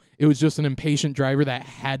 you know, it was just an impatient driver that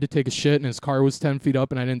had to take a shit and his car was 10 feet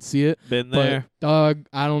up and I didn't see it. Been But, there. dog,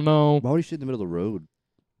 I don't know. Why would he shit in the middle of the road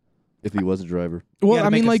if he was a driver? Well, gotta I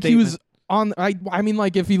mean, make a like he was on. I mean,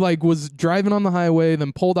 like if he like was driving on the highway,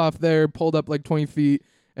 then pulled off there, pulled up like 20 feet,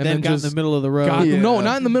 and then then got just in the middle of the road. got, Yeah. no,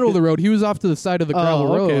 not in the middle of the road. He was off to the side of the gravel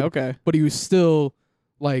oh, okay, road, okay. but he was still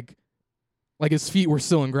like his feet were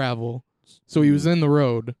still in gravel, so he was in the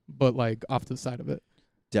road, but like off to the side of it.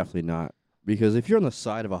 Definitely not. Because if you're on the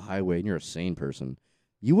side of a highway and you're a sane person,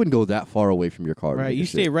 you wouldn't go that far away from your car. to Right, make you a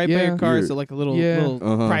stay shit. right by Yeah. your car, You're- so like a little Yeah.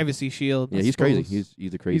 Uh-huh. privacy shield. Yeah, I he's crazy. suppose.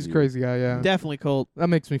 He's a crazy. He's a crazy guy. Yeah. Definitely cold. That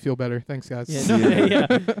makes me feel better. Thanks, guys. Yeah, no,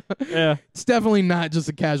 yeah. Yeah. It's definitely not just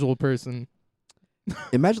a casual person.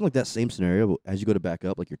 Imagine like that same scenario, but as you go to back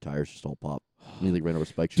up, like your tires just all pop. And he like ran over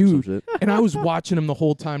spikes or some Dude. shit. And I was watching him the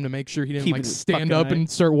whole time to make sure he didn't Keeping like his stand fucking up eye. and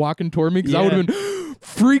start walking toward me because I Yeah. would have been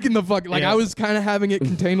freaking the fuck. Like Yeah. I was kind of having it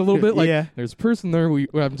contained a little bit. Like Yeah. there's a person there.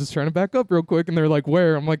 I'm just trying to back up real quick, and they're like,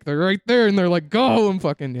 "Where?" I'm like, "They're right there," and they're like, "Go!" I'm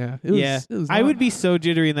fucking yeah. It was, Yeah. it was I not- would be so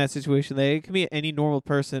jittery in that situation that it could be any normal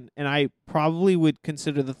person, and I probably would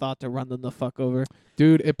consider the thought to run them the fuck over.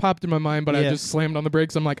 dude. It popped in my mind, but I Yeah. just slammed on the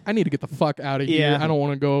brakes. I'm like, I need to get the fuck out of here. Yeah. I don't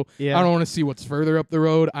want to go. Yeah. I don't want to see what's further up the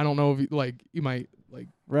road. I don't know if you might like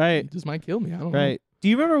Right. it just might kill me. I don't know. Right. Do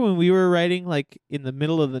you remember when we were riding like in the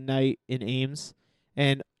middle of the night in Ames,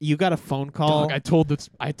 and you got a phone call? Dog, I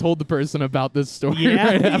told the person about this story yeah.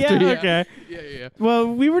 right after. Yeah. Okay. Yeah. Well,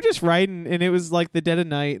 we were just riding, and it was like the dead of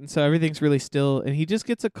night, and so everything's really still. And he just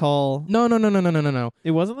gets a call. No.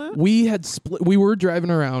 It wasn't that. We had split. We were driving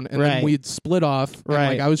around, and Right. then we had split off. And, Right.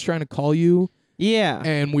 like I was trying to call you, Yeah.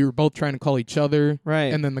 and we were both trying to call each other.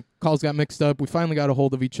 Right. And then the calls got mixed up. We finally got a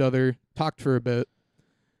hold of each other, talked for a bit.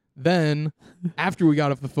 Then, after we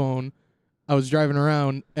got off the phone, I was driving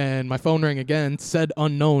around, and my phone rang again. Said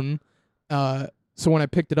unknown. So when I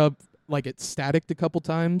picked it up, like it staticked a couple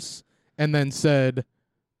times, and then said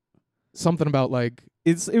something about like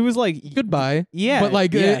it was like goodbye. Yeah. But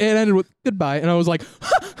like yeah. it ended with goodbye, and I was like,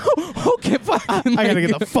 okay, fuck. I gotta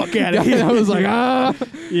get the fuck out of here. I was like, ah.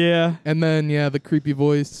 yeah. And then the creepy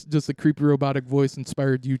voice, just the creepy robotic voice,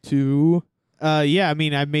 inspired you to Yeah. I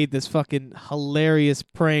mean, I made this fucking hilarious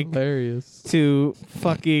prank hilarious. to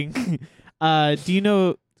fucking. Do you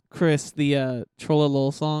know Chris the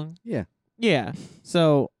Trollolol song? Yeah. Yeah.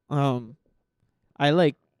 So I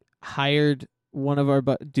like hired one of our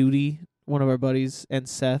buddies and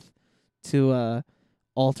Seth to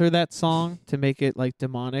alter that song to make it like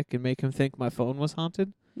demonic and make him think my phone was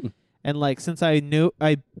haunted. Hmm. And like since I knew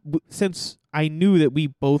that we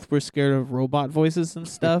both were scared of robot voices and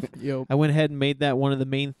stuff, Yo, I went ahead and made that one of the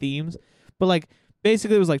main themes. But like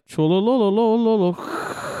basically it was like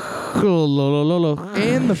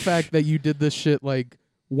and the fact that you did this shit like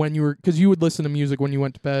when you were, because you would listen to music when you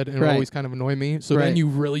went to bed, and it would Right. always kind of annoy me. So Right. then you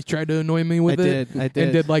really tried to annoy me with it. I did.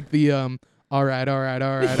 And did like the all right. Yeah, all right, I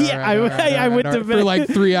all right, went all to right, for bed. like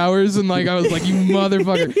 3 hours, and like I was like, you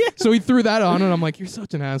motherfucker. So he threw that on, and I'm like, you're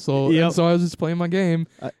such an asshole. Yep. And so I was just playing my game,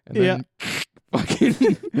 and then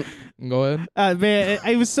fucking go ahead. Man,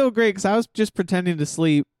 it was so great because I was just pretending to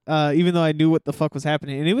sleep, even though I knew what the fuck was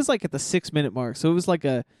happening, and it was like at the 6-minute mark, so it was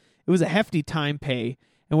a hefty time pay.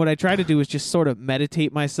 And what I tried to do was just sort of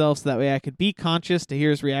meditate myself, so that way I could be conscious to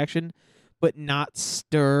hear his reaction, but not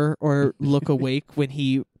stir or look awake when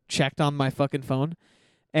he checked on my fucking phone.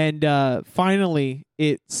 And finally,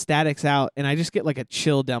 it statics out, and I just get like a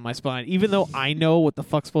chill down my spine. Even though I know what the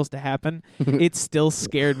fuck's supposed to happen, it still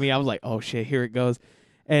scared me. I was like, oh shit, here it goes.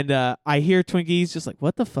 And I hear Twinkies just like,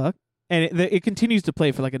 what the fuck? And it continues to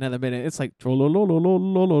play for like another minute. It's like,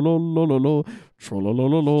 trollolololololololololol,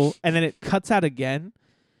 trollolololol. And then it cuts out again.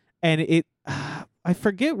 And I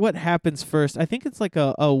forget what happens first. I think it's like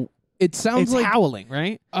It sounds it's like howling,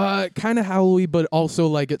 right? kind of howly, but also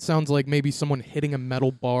like it sounds like maybe someone hitting a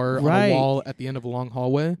metal bar on Right. a wall at the end of a long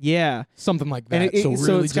hallway, Yeah. something like that. And so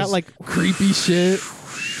so really it's got just like creepy shit.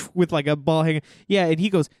 with like a ball hanging. Yeah, and he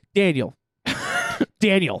goes, Daniel.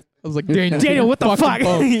 Daniel. I was like, Daniel, Daniel, what the fucking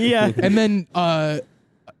fuck? phone. Yeah. And then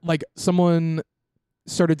like someone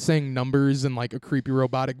started saying numbers in like a creepy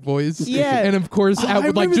robotic voice. Yeah. And of course, Oh, I like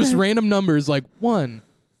remember just that. random numbers like 1,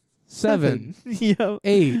 7, Yeah.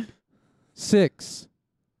 8, 6,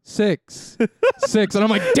 6, 6, and I'm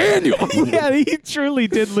like, Daniel. Yeah, he truly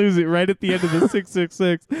did lose it right at the end of the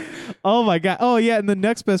 666. Oh my god. Oh yeah, and the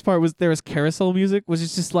next best part was there was carousel music, which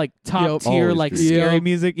is just like top Yep. tier, Always like good. scary Yep.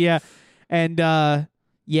 music. Yeah. And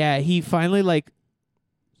yeah, he finally like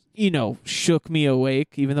shook me awake,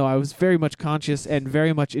 even though I was very much conscious and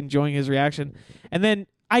very much enjoying his reaction. And then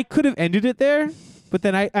I could have ended it there, but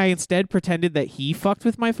then I instead pretended that he fucked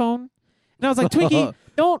with my phone. And I was like, Twinkie,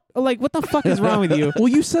 don't, like, what the fuck is wrong with you? Well,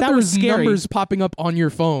 you said That there was was scary. numbers popping up on your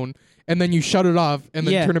phone, and then you shut it off, and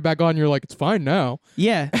then Yeah. turn it back on. You're like, it's fine now.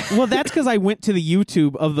 Yeah. Well, that's because I went to the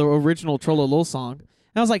YouTube of the original Trollolol song. And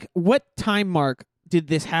I was like, what time mark did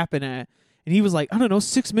this happen at? And he was like, I don't know,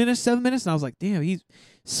 6 minutes, 7 minutes. And I was like, damn, he's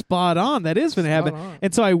spot on. That is when it happened. on.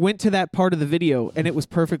 And so I went to that part of the video, and it was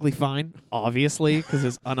perfectly fine, obviously, because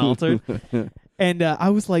it's unaltered. And I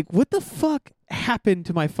was like, what the fuck happened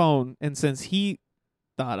to my phone? And since he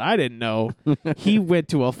thought I didn't know. He went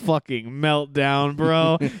to a fucking meltdown,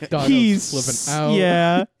 bro. Dog, I He's was flipping out.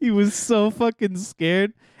 Yeah, he was so fucking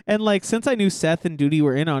scared. And like, since I knew Seth and Duty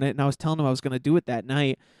were in on it, and I was telling him I was gonna do it that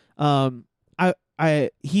night,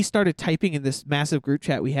 he started typing in this massive group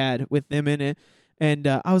chat we had with them in it, and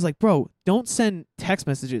I was like, bro, don't send text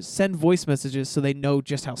messages, send voice messages so they know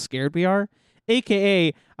just how scared we are.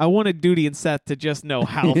 AKA, I wanted Duty and Seth to just know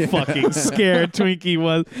how fucking scared Twinkie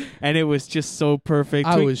was, and it was just so perfect.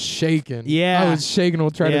 I was shaking. Yeah. I was shaking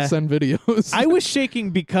while trying Yeah. to send videos. I was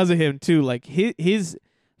shaking because of him too. Like his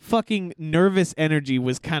fucking nervous energy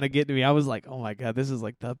was kind of getting to me. I was like, oh my god, this is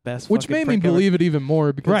like the best. Which fucking made me prank ever. believe it even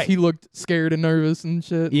more because Right. he looked scared and nervous and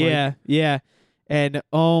shit. Yeah, yeah, and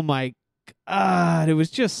oh my god, it was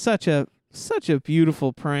just such a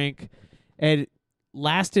beautiful prank, and it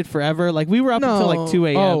lasted forever. Like we were up until like 2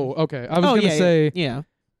 a.m. Oh, okay. I was gonna yeah, say yeah.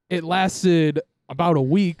 it lasted about a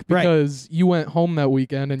week Right. because you went home that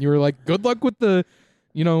weekend and you were like, good luck with the,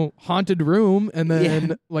 haunted room. And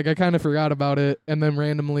then like I kind of forgot about it. And then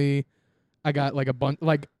randomly I got like a bunch,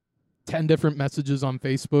 like 10 different messages on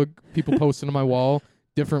Facebook, people posting to my wall,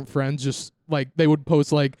 different friends, just like they would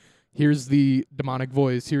post like, here's the demonic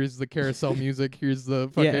voice, here's the carousel music, here's the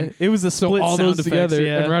fucking. Yeah, it was a So split all sound those effects, together,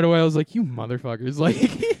 yeah. and right away I was like, "You motherfuckers!" Like,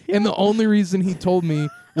 and the only reason he told me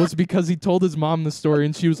was because he told his mom the story,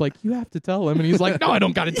 and she was like, "You have to tell him," and he's like, "No, I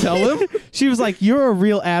don't got to tell him." She was like, "You're a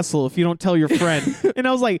real asshole if you don't tell your friend." And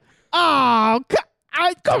I was like, "Oh,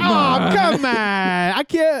 come on. I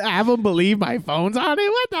can't have him believe my phone's on it.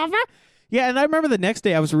 What the fuck?" Yeah, and I remember the next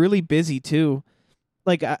day I was really busy too.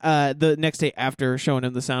 Like the next day after showing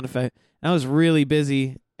him the sound effect, I was really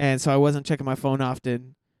busy, and so I wasn't checking my phone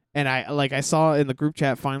often. And I saw in the group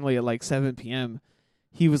chat finally at like 7 p.m.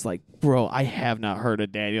 He was like, "Bro, I have not heard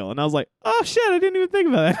of Daniel," and I was like, "Oh shit, I didn't even think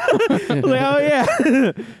about that." I was like, "Oh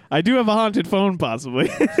yeah, I do have a haunted phone possibly."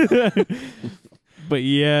 But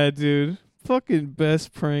yeah, dude. Fucking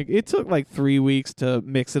best prank. It took like 3 weeks to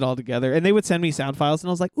mix it all together, and they would send me sound files, and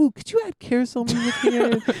I was like, "Ooh, could you add carousel music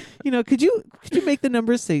here? Could you make the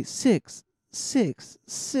numbers say 6, 6,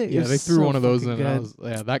 6?" Yeah, It they was threw so one of those in. fucking And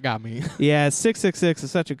good. that got me. Yeah, 666 is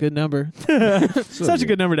such a good number. Such a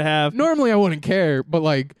good number to have. Normally I wouldn't care, but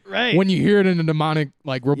like Right. when you hear it in a demonic,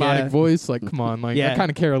 like robotic Yeah. voice, like come on, like Yeah. I kind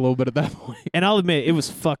of care a little bit at that point. And I'll admit, it was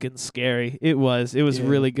fucking scary. It was Yeah.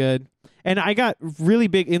 really good. And I got really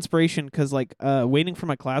big inspiration because, like, waiting for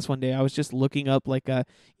my class one day, I was just looking up, like,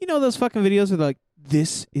 those fucking videos where they're like,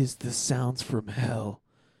 "This is the sounds from hell."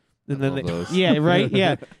 And then, love those. yeah, right,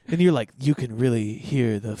 yeah. And you're like, you can really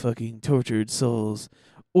hear the fucking tortured souls.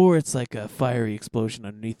 Or it's like a fiery explosion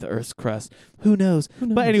underneath the Earth's crust. Who knows?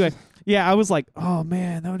 But anyway, yeah, I was like, oh,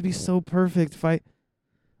 man, that would be so perfect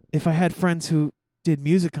if I had friends who did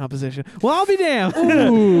music composition. Well, I'll be damned.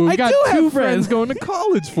 Ooh, I got do have two friends. going to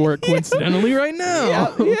college for it, coincidentally, right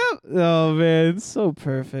now. Yeah. Oh man, it's so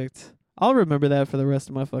perfect. I'll remember that for the rest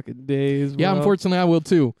of my fucking days. Yeah, bro. unfortunately, I will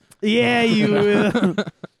too. Yeah, you will.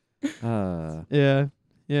 What Yeah.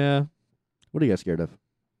 are you guys scared of?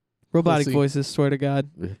 Robotic Pussy. voices, swear to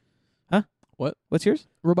God. Huh? What? What's yours?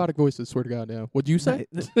 Robotic voices, swear to God, yeah. What'd you say?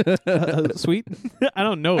 Sweet? I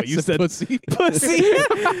don't know what you said. Pussy. Pussy.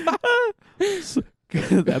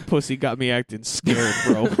 That pussy got me acting scared,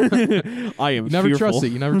 bro. I am You never fearful. trust it.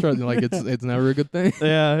 You never trust it. Like it's never a good thing.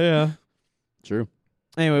 Yeah. True.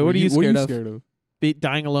 Anyway, what are you scared of? Scared of? Be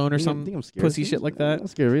dying alone or I think something? I'm scared. pussy shit like that? I'm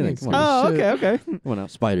scared of everything. Come on. Oh, shit. okay. Come on now.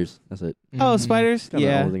 Spiders. That's it. Oh, Mhm. spiders? That's the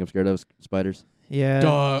Yeah. only thing I'm scared of is spiders. Yeah.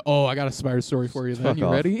 Duh. Oh, I got a spider story for you. Then Fuck you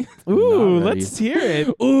off. ready? Ooh, Not ready. let's hear it.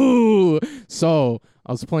 Ooh. So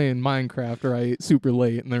I was playing Minecraft, right? Super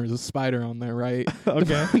late, and there was a spider on there, right?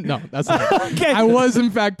 Okay. No, that's not. Okay. I was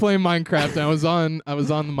in fact playing Minecraft. And I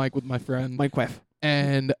was on the mic with my friend, Minecraft.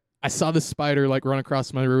 and I saw this spider like run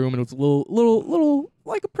across my room, and it was a little,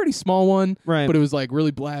 like a pretty small one, Right. but it was like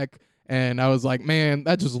really black. And I was like, man,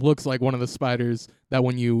 that just looks like one of the spiders that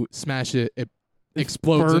when you smash it, it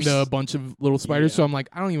explodes bursts. into a bunch of little spiders. Yeah. So I'm like,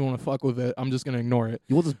 I don't even want to fuck with it. I'm just gonna ignore it.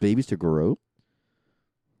 You want those babies to grow?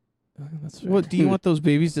 That's fair. What do you want those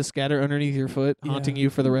babies to scatter underneath your foot, Yeah. haunting you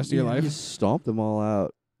for the rest of your Yeah. life? You stomp them all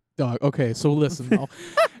out. Dog. Okay, so listen. though.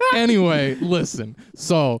 Anyway, listen.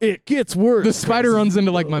 So It gets worse. the spider runs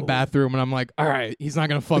into like my bathroom, and I'm like, all right, he's not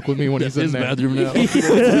gonna fuck with me when he's in His there. bathroom now. It's his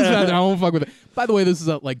bathroom. I won't fuck with it. By the way, this is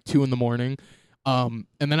at like 2 a.m. And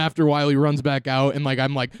then after a while, he runs back out, and like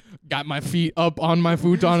I'm like got my feet up on my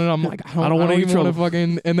futon, and I'm like, I don't wanna even get want to trouble.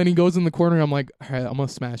 fucking. And then he goes in the corner. I'm like, all right, I'm gonna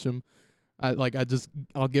smash him. I'll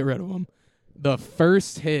get rid of him. The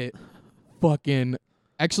first hit, fucking.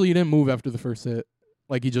 Actually, he didn't move after the first hit.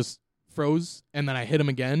 Like he just froze, and then I hit him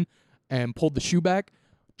again and pulled the shoe back.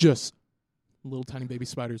 Just little tiny baby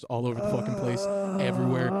spiders all over the fucking place,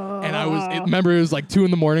 everywhere. And remember it was like 2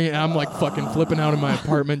 a.m, and I'm like fucking flipping out in my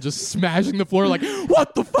apartment, just smashing the floor, like,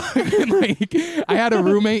 what the fuck? And like, I had a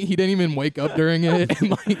roommate, he didn't even wake up during it,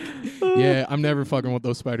 and like, yeah, I'm never fucking with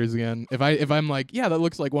those spiders again. If I'm like, yeah, that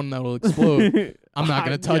looks like one that will explode, I'm not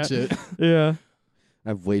gonna touch it. Yeah. I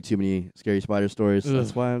have way too many scary spider stories. Ugh.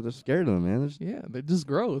 That's why I'm just scared of them, man. Yeah, they're just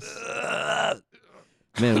gross.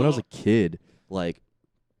 Man, when I was a kid, like,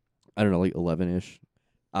 I don't know, like 11-ish,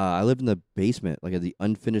 I lived in the basement, like at the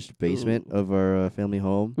unfinished basement of our family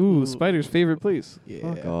home. Ooh, spider's favorite place.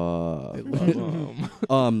 Fuck off. I love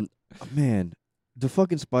 'em. Man, the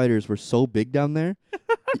fucking spiders were so big down there.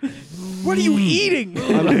 What are you eating?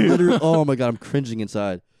 I'm literally, oh my god, I'm cringing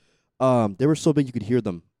inside. They were so big you could hear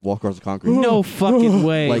them walk across the concrete. No fucking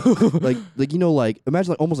way. Like you know, like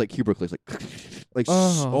imagine like almost like Kubrick clicks, like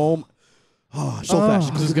so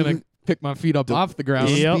fast. I'm just gonna pick my feet up off the ground.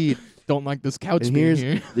 Yep. Speed. Don't like this couch And being here's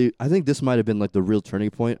here. I think this might have been like the real turning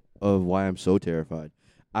point of why I'm so terrified.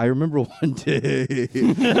 I remember one day.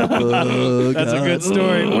 Oh, That's a God. good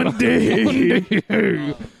story. One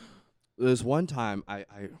day. This one time, I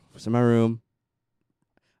was in my room.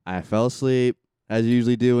 I fell asleep, as you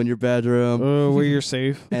usually do in your bedroom. Oh, where you're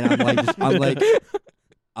safe. And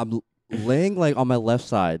I'm laying like on my left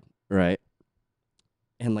side, right?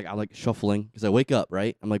 And like I'm like shuffling because I wake up,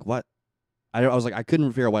 right? I'm like, what? I was like, I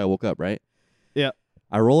couldn't figure out why I woke up, right? Yeah.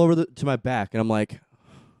 I roll over to my back and I'm like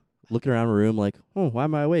looking around the room, like, oh, why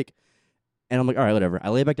am I awake? And I'm like, all right, whatever. I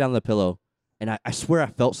lay back down on the pillow, and I swear I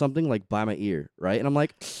felt something like by my ear, right? And I'm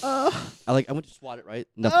like, I went to swat it, right?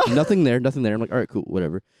 Nothing there. I'm like, all right, cool,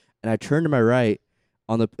 whatever. And I turned to my right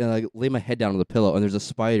and I lay my head down on the pillow, and there's a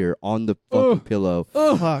spider on the fucking pillow,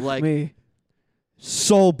 Fuck like me.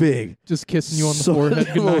 so big. Just kissing you on the So- forehead.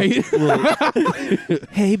 Good night.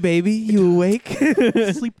 Hey, baby, you awake?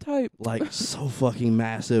 Sleep tight. Like so fucking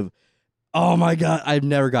massive. Oh my god, I've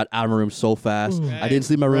never got out of my room so fast. Ooh. I didn't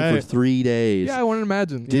sleep in my room for Right. 3 days. Yeah, I wouldn't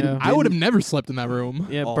imagine. Didn't- I would have never slept in that room.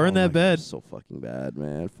 Yeah, Oh burn my that God, bed. so fucking bad,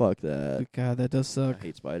 man. Fuck that. God, that does I suck.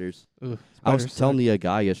 hate spiders. Ugh, I was Spiders telling suck. the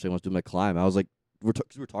guy yesterday when I was doing my climb. I was like, we were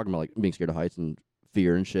talking about like being scared of heights and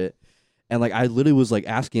fear and shit. And like I literally was like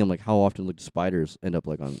asking him like how often like spiders end up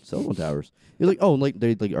like on cell phone towers. He's like, oh, like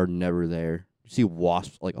they like are never there. You see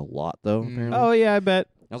wasps like a lot though. Mm. Apparently. Oh, yeah, I bet.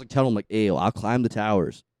 I was like telling him like, hey, I'll climb the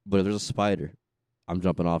towers, but if there's a spider, I'm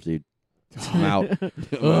jumping off, dude. I'm out.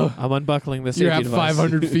 Ugh. I'm unbuckling the safety You're at device.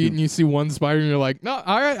 500 feet and you see one spider and you're like, no,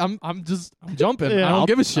 all right, I'm jumping. Yeah. I don't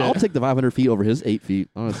give a shit. I'll take the 500 feet over his 8 feet,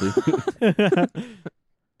 honestly.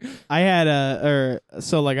 I had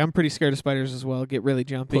I'm pretty scared of spiders as well. Get really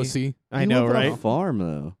jumpy. Pussy. I You know, live on a right? farm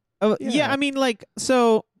though. Oh, yeah. Yeah. I mean, like,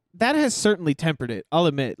 so that has certainly tempered it. I'll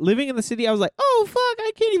admit. Living in the city, I was like, oh, fuck,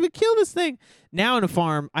 I can't even kill this thing. Now in a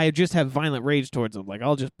farm, I just have violent rage towards them. Like,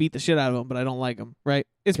 I'll just beat the shit out of them, but I don't like them, right?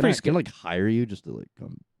 It's Can pretty I scary. like hire you just to like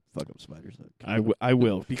come fuck up spiders? I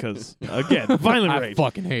will, because, again, violent I rage.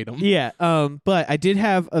 fucking hate them. Yeah, but I did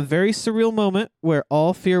have a very surreal moment where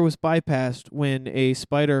all fear was bypassed when a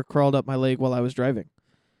spider crawled up my leg while I was driving.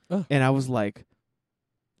 Oh. And I was like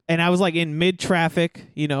in mid-traffic,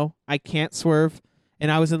 you know, I can't swerve,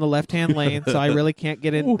 and I was in the left-hand lane, so I really can't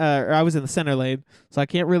get in, or I was in the center lane, so I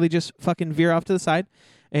can't really just fucking veer off to the side.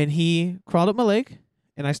 And he crawled up my leg,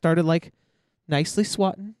 and I started, like, nicely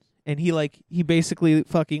swatting, and he basically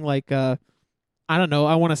fucking, like, I don't know,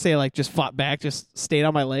 I want to say, like, just fought back, just stayed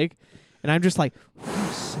on my leg, and I'm just like,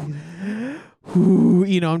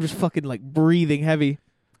 you know, I'm just fucking, like, breathing heavy.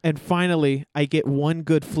 And finally, I get one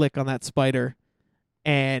good flick on that spider,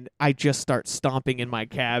 and I just start stomping in my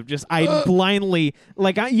cab. I blindly,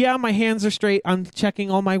 like, my hands are straight. I'm checking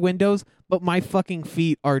all my windows, but my fucking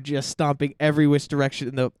feet are just stomping every which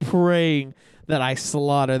direction, praying that I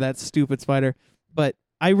slaughter that stupid spider. But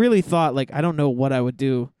I really thought, like, I don't know what I would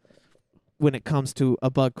do when it comes to a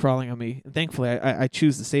bug crawling on me. And thankfully, I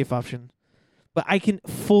choose the safe option. But I can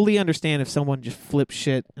fully understand if someone just flips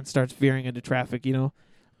shit and starts veering into traffic, you know?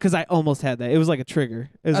 Because I almost had that. It was like a trigger.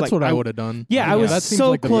 It was That's like, what I would have done. Yeah, I was that seems so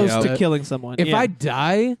like the close best to bet. killing someone. If yeah. I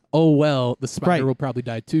die, oh well, the spider Right. will probably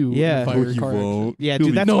die too. Yeah. If I No, were a car accident. Yeah,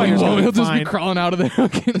 dude, that No, he spider's won't. gonna He'll be just be fine. crawling out of there.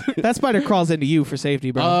 That spider crawls into you for safety,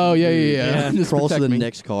 bro. Oh yeah. Yeah. Just Crawls to protect the me.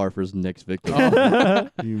 next car for his next victim.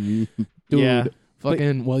 Dude, Yeah.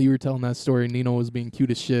 fucking while you were telling that story, Nino was being cute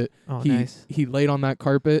as shit. Oh, nice. He laid on that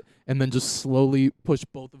carpet and then just slowly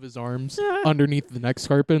pushed both of his arms underneath the next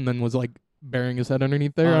carpet and then was like burying his head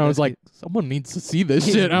underneath there. Oh, and I was that's like, someone needs to see this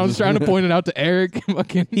shit. And I was trying to point it out to Eric.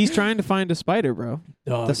 Fucking He's trying to find a spider, bro.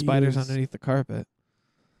 Oh, The spider's he is- underneath the carpet.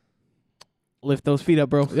 Lift those feet up,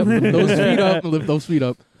 bro. Yep, lift those feet up. Lift those feet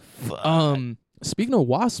up. Speaking of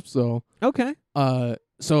wasps, though, Okay.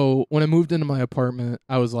 so when I moved into my apartment,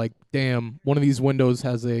 I was like, damn, one of these windows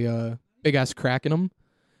has a big ass crack in them,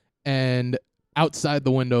 and outside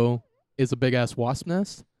the window is a big ass wasp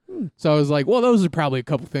nest. So I was like, well, those are probably a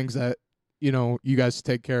couple things that you guys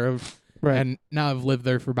take care of. Right. And now I've lived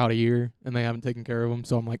there for about a year, and they haven't taken care of them.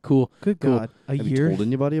 So I'm like, cool. Good Cool. God. A Have you year? told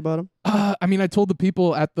anybody about him? I mean, I told the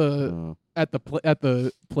people at the at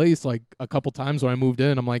the place like a couple times when I moved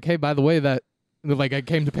in. I'm like, hey, by the way, that like I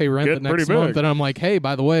came to pay rent Getting the next pretty month, big. and I'm like, hey,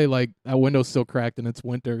 by the way, like that window's still cracked and it's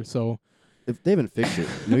winter, so If they haven't fixed it,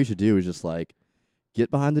 what you should do is just like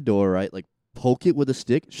get behind the door, right? Like poke it with a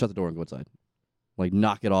stick, shut the door, and go inside. Like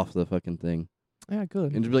knock it off the fucking thing, yeah,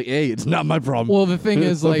 good. and just be like, "Hey, it's not my problem." Well, the thing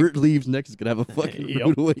is, like, whoever leaves next is gonna have a fucking Yep.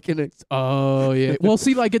 rude awakening. oh yeah. Well,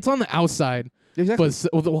 see, like it's on the outside, Exactly.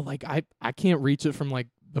 but well, like I can't reach it from like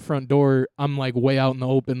the front door. I'm like way out in the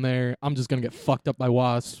open there. I'm just gonna get fucked up by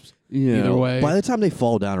wasps. Yeah. Either way. By the time they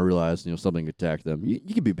fall down and realize something attacked them, you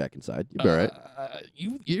can be back inside. You'll be all right.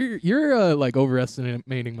 You're like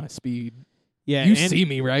overestimating my speed. Yeah. You and see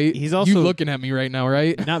me, right? he's you also- looking at me right now,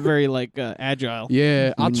 right? not very like agile.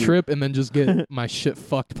 Yeah, I'll When you- trip and then just get my shit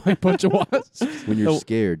fucked by a bunch of wasps. When you're So-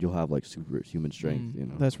 scared, you'll have like superhuman strength.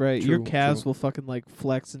 That's right. Your True, calves true. will fucking like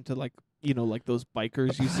flex into like like those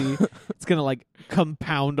bikers you see. It's gonna like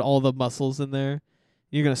compound all the muscles in there.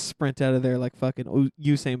 You're gonna sprint out of there like fucking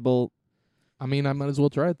Usain Bolt. I mean, I might as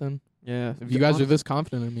well try it then. Yeah. If you guys are this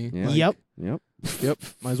confident in me. Yeah. like, Yep. Yep. Yep.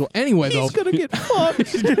 Might as well. Anyway, though. He's gonna get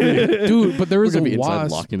fucked. Dude, but there We're was gonna a be inside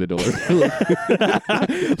wasp. locking the door.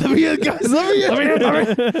 Let me in, guys. Let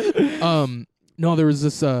me in. No, there was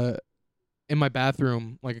this in my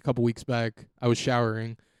bathroom like a couple weeks back. I was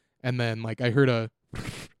showering, and then like I heard a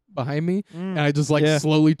behind me, and I just like Yeah.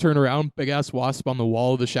 slowly turn around, big ass wasp on the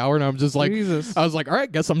wall of the shower, and I'm just like, Jesus. I was like, all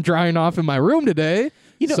right, guess I'm drying off in my room today.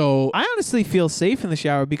 So I honestly feel safe in the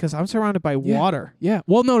shower because I'm surrounded by Yeah. water. yeah,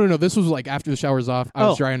 well, no. This was like after the shower's off. I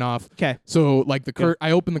was Oh. drying off. Okay. So like the Good.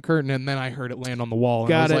 I opened the curtain and then I heard it land on the wall,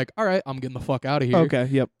 and I Got was it. like, all right, I'm getting the fuck out of here. Okay.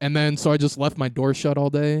 Yep. And then so I just left my door shut all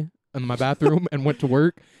day in my bathroom and went to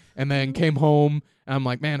work, and then came home and I'm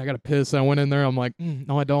like, man, I gotta piss. And I went in there. I'm like,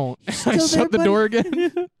 no, I don't. I Still there, shut the buddy? door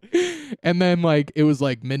again. And then like it was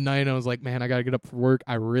like midnight, and I was like, man, I gotta get up for work.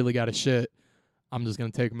 I really gotta shit. I'm just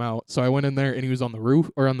gonna take him out. So I went in there and he was on the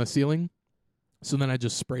roof or on the ceiling. So then I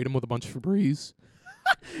just sprayed him with a bunch of Febreze.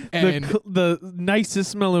 And the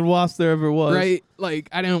nicest smelling wasp there ever was. right, like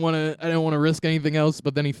I didn't want to risk anything else.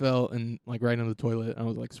 But then he fell and like right in the toilet. I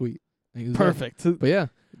was like, sweet. And he was dead. Perfect. But yeah,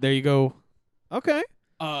 There you go. Okay.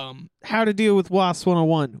 How to deal with wasps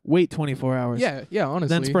 101. Wait 24 hours. yeah.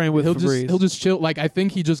 Honestly, spraying with he'll Febreze. just chill. Like I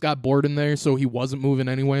think he just got bored in there, so he wasn't moving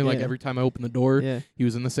anyway. Like Yeah. every time I opened the door, Yeah. he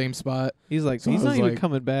was in the same spot. He's like, So he's I not was even like-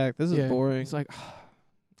 coming back. This is Yeah. boring. He's like,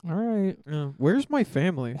 all right, Where's my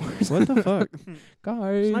family? What the fuck? guys.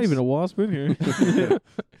 There's not even a wasp in here.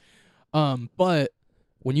 But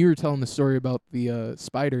when you were telling the story about the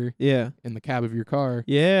spider Yeah. in the cab of your car,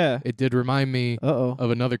 Yeah. it did remind me Uh-oh.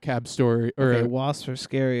 of another cab story. Or Okay, wasps are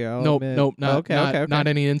scary. I'll nope, admit. nope, not okay, not, okay. not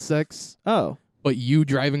any insects. Oh. But you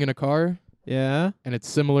driving in a car, Yeah. and it's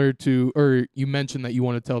similar to, or you mentioned that you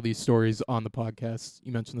want to tell these stories on the podcast.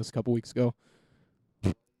 You mentioned this a couple weeks ago.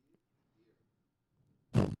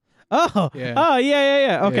 Oh. Yeah. Oh,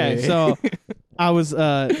 yeah. Okay, Yeah. so I was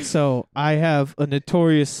so I have a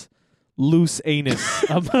notorious loose anus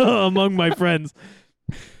among my friends.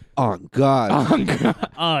 On God.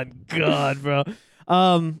 On God, bro.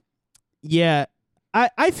 Yeah.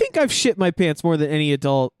 I think I've shit my pants more than any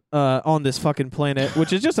adult on this fucking planet,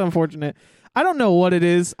 which is just unfortunate. I don't know what it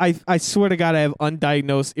is. I swear to God, I have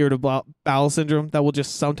undiagnosed irritable bowel syndrome that will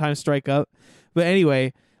just sometimes strike up. But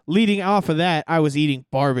anyway, leading off of that, I was eating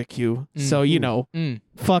barbecue, so you know,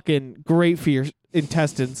 fucking great for your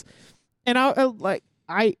intestines. And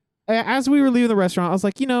I as we were leaving the restaurant, I was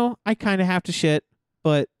like, I kind of have to shit,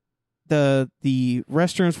 but the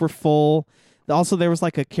restrooms were full. Also, there was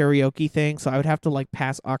like a karaoke thing, so I would have to like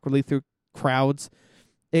pass awkwardly through crowds.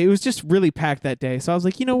 It was just really packed that day. So I was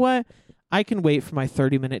like, you know what? I can wait for my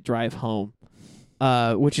 30-minute drive home,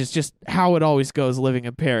 which is just how it always goes living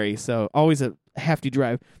in Perry. So always a hefty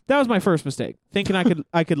drive. That was my first mistake, thinking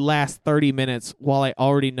I could last 30 minutes while I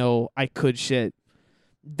already know I could shit.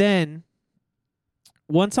 Then,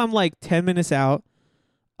 once I'm like 10 minutes out,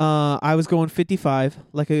 I was going 55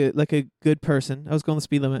 like a good person. I was going the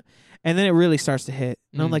speed limit. And then it really starts to hit.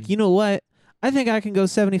 And I'm like, you know what? I think I can go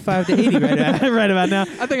 75 to 80 right about now.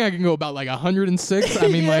 I think I can go about like 106. I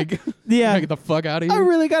mean, Yeah. like, Yeah. get the fuck out of I here.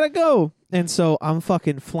 really gotta go. And so I'm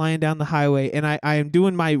fucking flying down the highway, and I am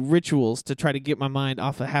doing my rituals to try to get my mind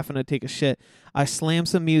off of having to take a shit. I slam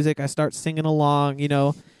some music, I start singing along, you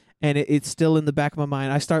know, and it's still in the back of my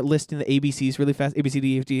mind. I start listing the ABCs really fast. A, B, C,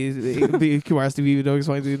 D, E, F, G, Q, R, S, T, V, W, X,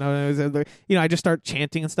 Y, Z, you know, I just start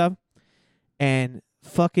chanting and stuff. And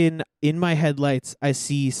fucking in my headlights, I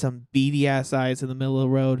see some beady ass eyes in the middle of the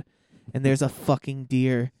road, and there's a fucking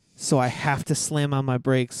deer. So I have to slam on my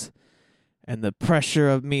brakes. And the pressure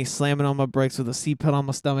of me slamming on my brakes with a seatbelt on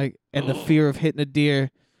my stomach and the fear of hitting a deer,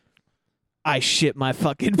 I shit my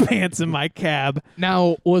fucking pants in my cab.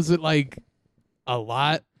 Now, was it like a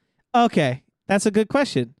lot? Okay, that's a good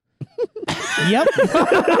question. Yep.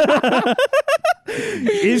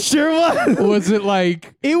 It sure was. Was it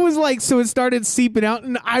like, It was like, so it started seeping out,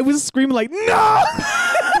 and I was screaming like, no!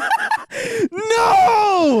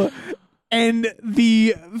 No! And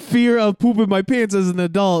the fear of pooping my pants as an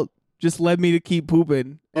adult just led me to keep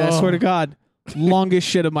pooping. And I swear to God, longest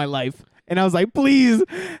shit of my life. And I was like, please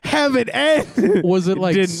have it end. was it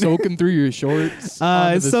like didn't. soaking through your shorts?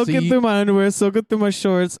 onto the Soaking seat? through my underwear, soaking through my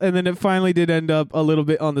shorts, and then it finally did end up a little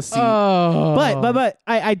bit on the seat. Oh. But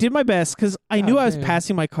I did my best because I knew I was damn.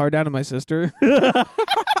 passing my car down to my sister.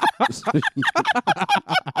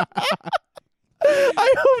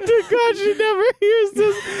 I hope to God she never hears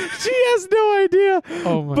this. She has no idea.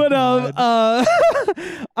 Oh my But God.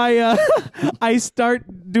 I start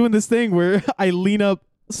doing this thing where I lean up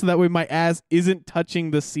so that way my ass isn't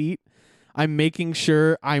touching the seat. I'm making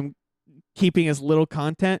sure I'm keeping as little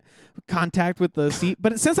contact with the seat.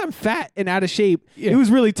 But since I'm fat and out of shape, Yeah. it was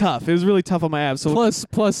really tough. It was really tough on my abs. So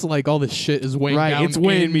plus, like all this shit is weighing Right, down. it's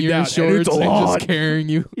weighing in me your down, and shorts it's a and lot. just carrying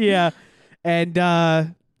you. yeah, and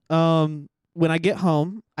when I get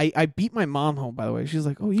home, I beat my mom home. By the way, she's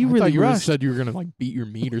like, "Oh, you I really thought you rushed." said you were gonna like beat your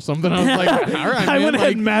meat or something. I was like, all right, I man, went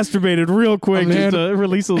ahead and masturbated real quick Oh, just man. to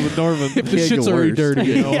release those endorphins. if the Can't shit's get already worse. dirty,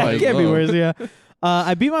 you know, Yeah, like, it can't be oh. worse. Yeah,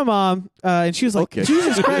 I beat my mom, and she was like, Okay.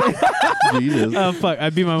 "Jesus Christ!" Jesus. Oh fuck! I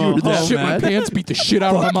beat my mom. were that home. shit my mad? pants, beat the shit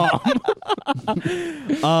out of my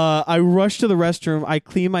mom. I rushed to the restroom. I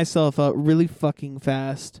cleaned myself up really fucking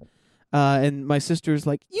fast. And my sister's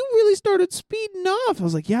like, "You really started speeding off." I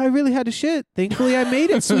was like, "Yeah, I really had to shit. Thankfully, I made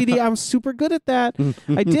it, sweetie. I'm super good at that.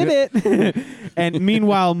 I did it." And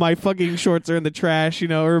meanwhile, my fucking shorts are in the trash, you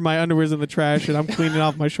know, or my underwear's in the trash, and I'm cleaning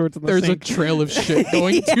off my shorts in the There's sink. a trail of shit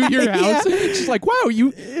going to your house. She's like, "Wow, are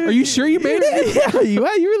you sure you made it?" Yeah, you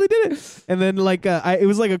really did it. And then like it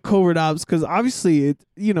was like a covert ops because obviously it,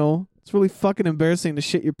 you know, it's really fucking embarrassing to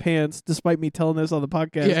shit your pants, despite me telling this on the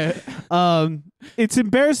podcast. Yeah. It's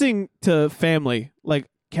embarrassing to family. Like,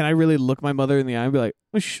 can I really look my mother in the eye and be like,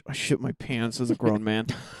 I shit my pants as a grown man?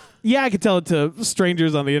 Yeah, I could tell it to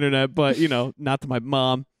strangers on the internet, but you know, not to my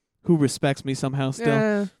mom, who respects me somehow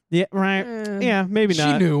still. Yeah, right. Yeah, maybe She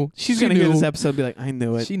not. knew. She's She gonna hear knew. this episode and be like, I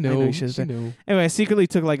knew it. She I knew knew. you should've She done-" knew. Anyway, I secretly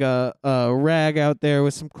took like a rag out there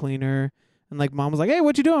with some cleaner, and like mom was like, "Hey,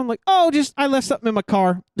 what you doing?" I'm like, "Oh, just I left something in my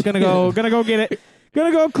car. Gonna go get it.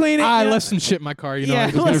 Gonna go clean it." I you know? left some shit in my car. You know, Yeah, I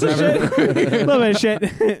was gonna left some grab it. a little bit of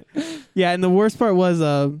shit. Yeah, and the worst part was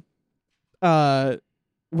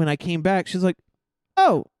when I came back, she's like,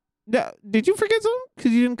 "Oh, did you forget something?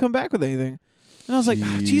 Because you didn't come back with anything." And I was like,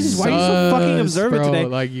 Jesus, why are you so fucking Sus, observant bro. today?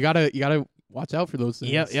 Like you gotta watch out for those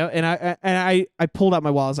things. Yeah. And I pulled out my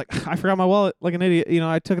wallet. I was like, I forgot my wallet like an idiot. You know,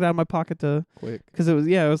 I took it out of my pocket Quick. because it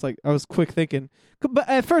was like I was quick thinking. But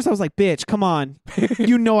at first I was like, bitch, come on.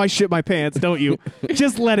 You know I shit my pants, don't you?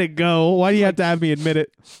 Just let it go. Why do you have to have me admit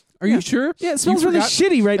it? Are you sure? Yeah, it smells really forgot-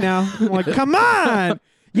 shitty right now. I'm like, come on.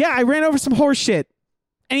 Yeah, I ran over some horse shit.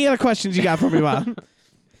 Any other questions you got for me, Bob?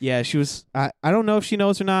 Yeah, she was. I don't know if she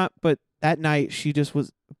knows or not, but that night she just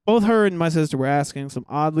was. Both her and my sister were asking some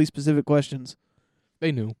oddly specific questions.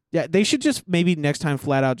 They knew. Yeah, they should just maybe next time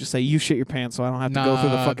flat out just say you shit your pants, so I don't have to go through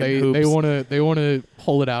the fucking hoops. They wanna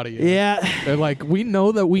pull it out of you. Yeah, They're like, we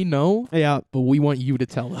know that we know, yeah, but we want you to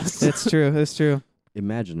tell us. that's true. That's true.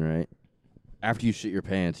 Imagine, right? After you shit your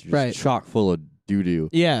pants, you're Right. just chock full of doo-doo.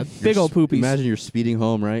 Yeah, big old poopies. Imagine you're speeding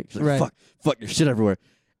home, right? You're like, Right. fuck, there's shit everywhere.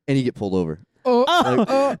 And you get pulled over.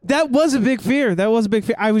 Oh, that was a big fear. That was a big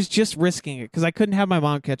fear. I was just risking it because I couldn't have my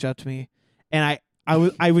mom catch up to me, and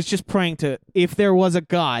I was just praying to, if there was a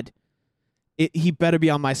God, he better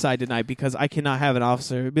be on my side tonight because I cannot have an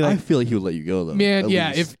officer be I like, feel like he would let you go, though. Man, At yeah,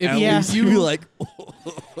 least. if At yeah. least you'd be like,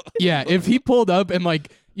 yeah, if he pulled up and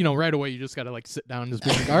like right away you just gotta like sit down and just be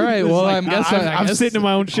like, all right, well, Like, I'm guessing I'm guess- sitting in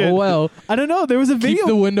my own shit. Oh well, I don't know. There was a keep video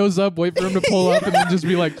the windows up, wait for him to pull up, and then just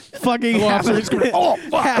be like, fucking hello, officer. having, He's gonna be, oh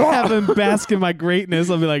fuck. having bask in my greatness.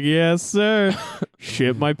 I'll be like, yes, sir.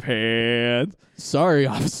 Shit my pants. Sorry,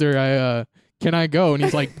 officer, can I go? And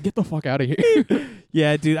he's like, get the fuck out of here.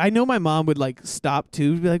 Yeah, dude. I know my mom would like stop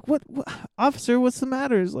too. Be like, what officer? What's the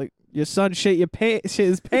matter? It's like your son shit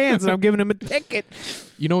his pants, and I'm giving him a ticket.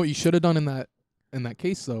 You know what you should have done in that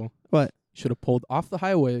case though? What? You should have pulled off the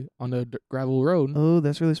highway on the gravel road Oh,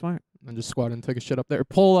 that's really smart. and just squat and take a shit up there.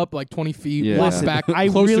 Pull up like 20 feet, Yeah. walk Listen, back I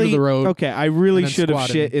closer really to the road. Okay, I really and then should have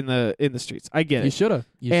squatted. shit in the streets. I get You it. should have.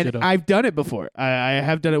 You And should have. I've done it before. I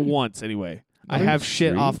have done it once anyway. I On the have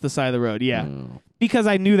shit street? off the side of the road. Yeah, No. because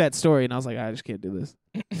I knew that story, and I was like, I just can't do this.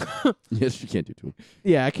 Yes, you can't do too.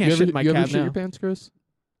 Yeah, I can't you shit ever, in my you ever cab shit now. your pants, Chris?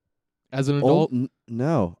 As an Oh, adult?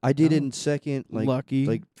 no, I did Oh. it in second, like Lucky.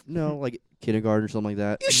 like kindergarten or something like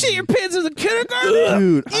that. You shit your pants as a kindergarten?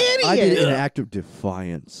 Dude, I did it in Idiot. an act of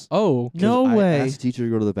defiance. Oh, 'Cause No I way. asked the teacher to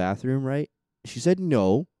go to the bathroom, right? She said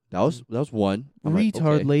no. That was one. I'm like,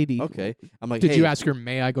 Retard okay. lady. Okay. I'm like, did hey. you ask her,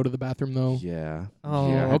 may I go to the bathroom though? Yeah. Oh,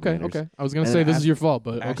 Yeah, I had Okay, manners. okay. I was going to And say I this asked- is your fault,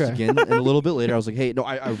 but Asked okay. again, and a little bit later, I was like, hey, no,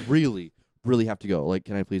 I really, really have to go. Like,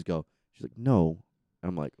 can I please go? She's like, no. And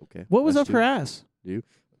I'm like, okay. What was that's up her ass?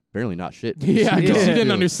 Apparently not shit. Yeah, Yeah. because she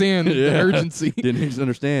didn't understand the Yeah. urgency. Didn't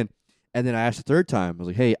understand. And then I asked the third time. I was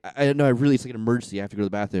like, hey, I know, it's like an emergency. I have to go to the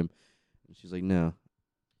bathroom. And she's like, no.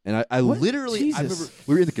 And I What? literally, I Jesus. remember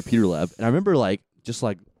we were in the computer lab, and I remember like just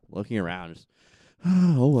like looking around, just,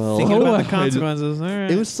 oh well. Thinking Oh, about well. the consequences. All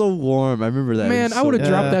right. It was so warm. I remember that. It Man, was I would have so-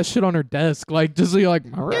 dropped Yeah. that shit on her desk. Like, just so you're like,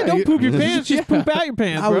 all Yeah, right. don't poop your pants. Just Yeah. poop out your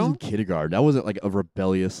pants, I was bro. in kindergarten. I wasn't like a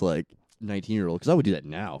rebellious like 19-year-old because I would do that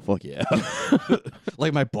now. Fuck yeah.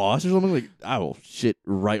 Like my boss or something. Like I will shit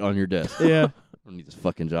right on your desk. Yeah. I don't need this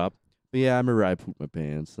fucking job. But yeah, I remember I pooped my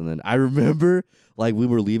pants, and then I remember like we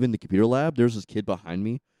were leaving the computer lab. There was this kid behind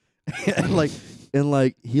me, and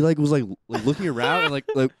he like was like looking around and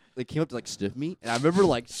like came up to like sniff me, and I remember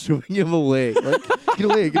like shoving him away, like get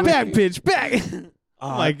away, get away. Back pitch, back.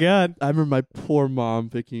 Oh my god. I remember my poor mom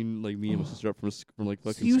picking like me and my sister up from like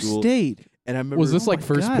fucking You school. stayed. And I remember Was this Oh like my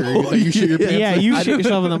first God. period that you shit your pants? Yeah, in? you I shit don't-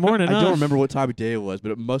 yourself in the morning. I huh? don't remember what time of day it was,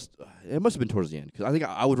 but it must have been towards the end because I think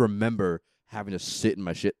I would remember having to sit in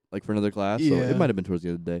my shit like for another class. So Yeah. it might have been towards the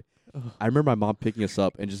end of the day. I remember my mom picking us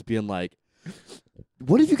up and just being like,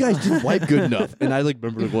 "What if you guys didn't wipe good enough?" And I like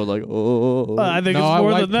remember going like, "Oh, I think No, I it's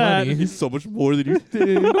more wiped than that. plenty. he's so much more than you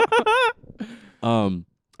think."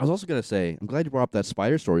 I was also gonna say, I'm glad you brought up that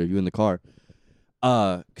spider story of you in the car,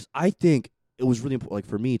 because I think it was really important, like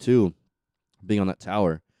for me too, being on that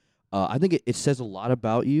tower. I think it says a lot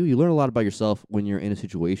about you. You learn a lot about yourself when you're in a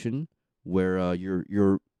situation where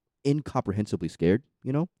you're incomprehensibly scared,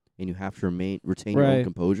 you know, and you have to retain your own Right.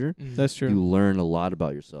 composure. Mm. That's true. You learn a lot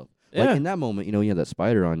about yourself. Yeah. Like in that moment, you know, you have that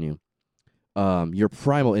spider on you. Your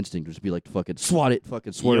primal instinct would just be like fucking swat it,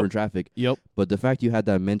 fucking swerve Yep. in traffic. Yep. But the fact you had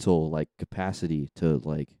that mental like capacity to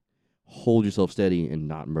like hold yourself steady and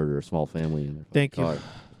not murder a small family in their fucking Thank you. car.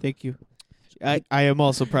 Thank you. I am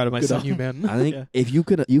also proud of Good myself. on you, man. I think Yeah. if you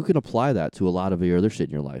can apply that to a lot of your other shit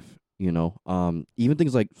in your life, you know, even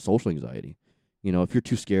things like social anxiety. You know, if you're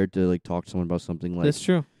too scared to like talk to someone about something like, That's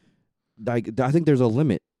true. like I think there's a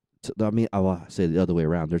limit. I mean, I'll say the other way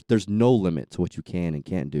around. There's no limit to what you can and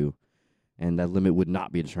can't do, and that limit would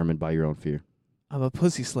not be determined by your own fear. I'm a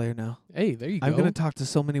pussy slayer now. Hey, there you go. I'm gonna talk to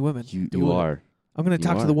so many women. You Do it. are. I'm gonna You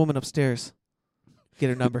talk to are. the woman upstairs. Get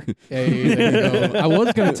her number. Hey, there you go. I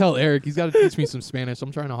was gonna tell Eric he's got to teach me some Spanish.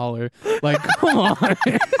 I'm trying to holler. Like, come on.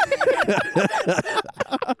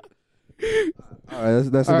 All right,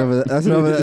 that's All right. enough of that.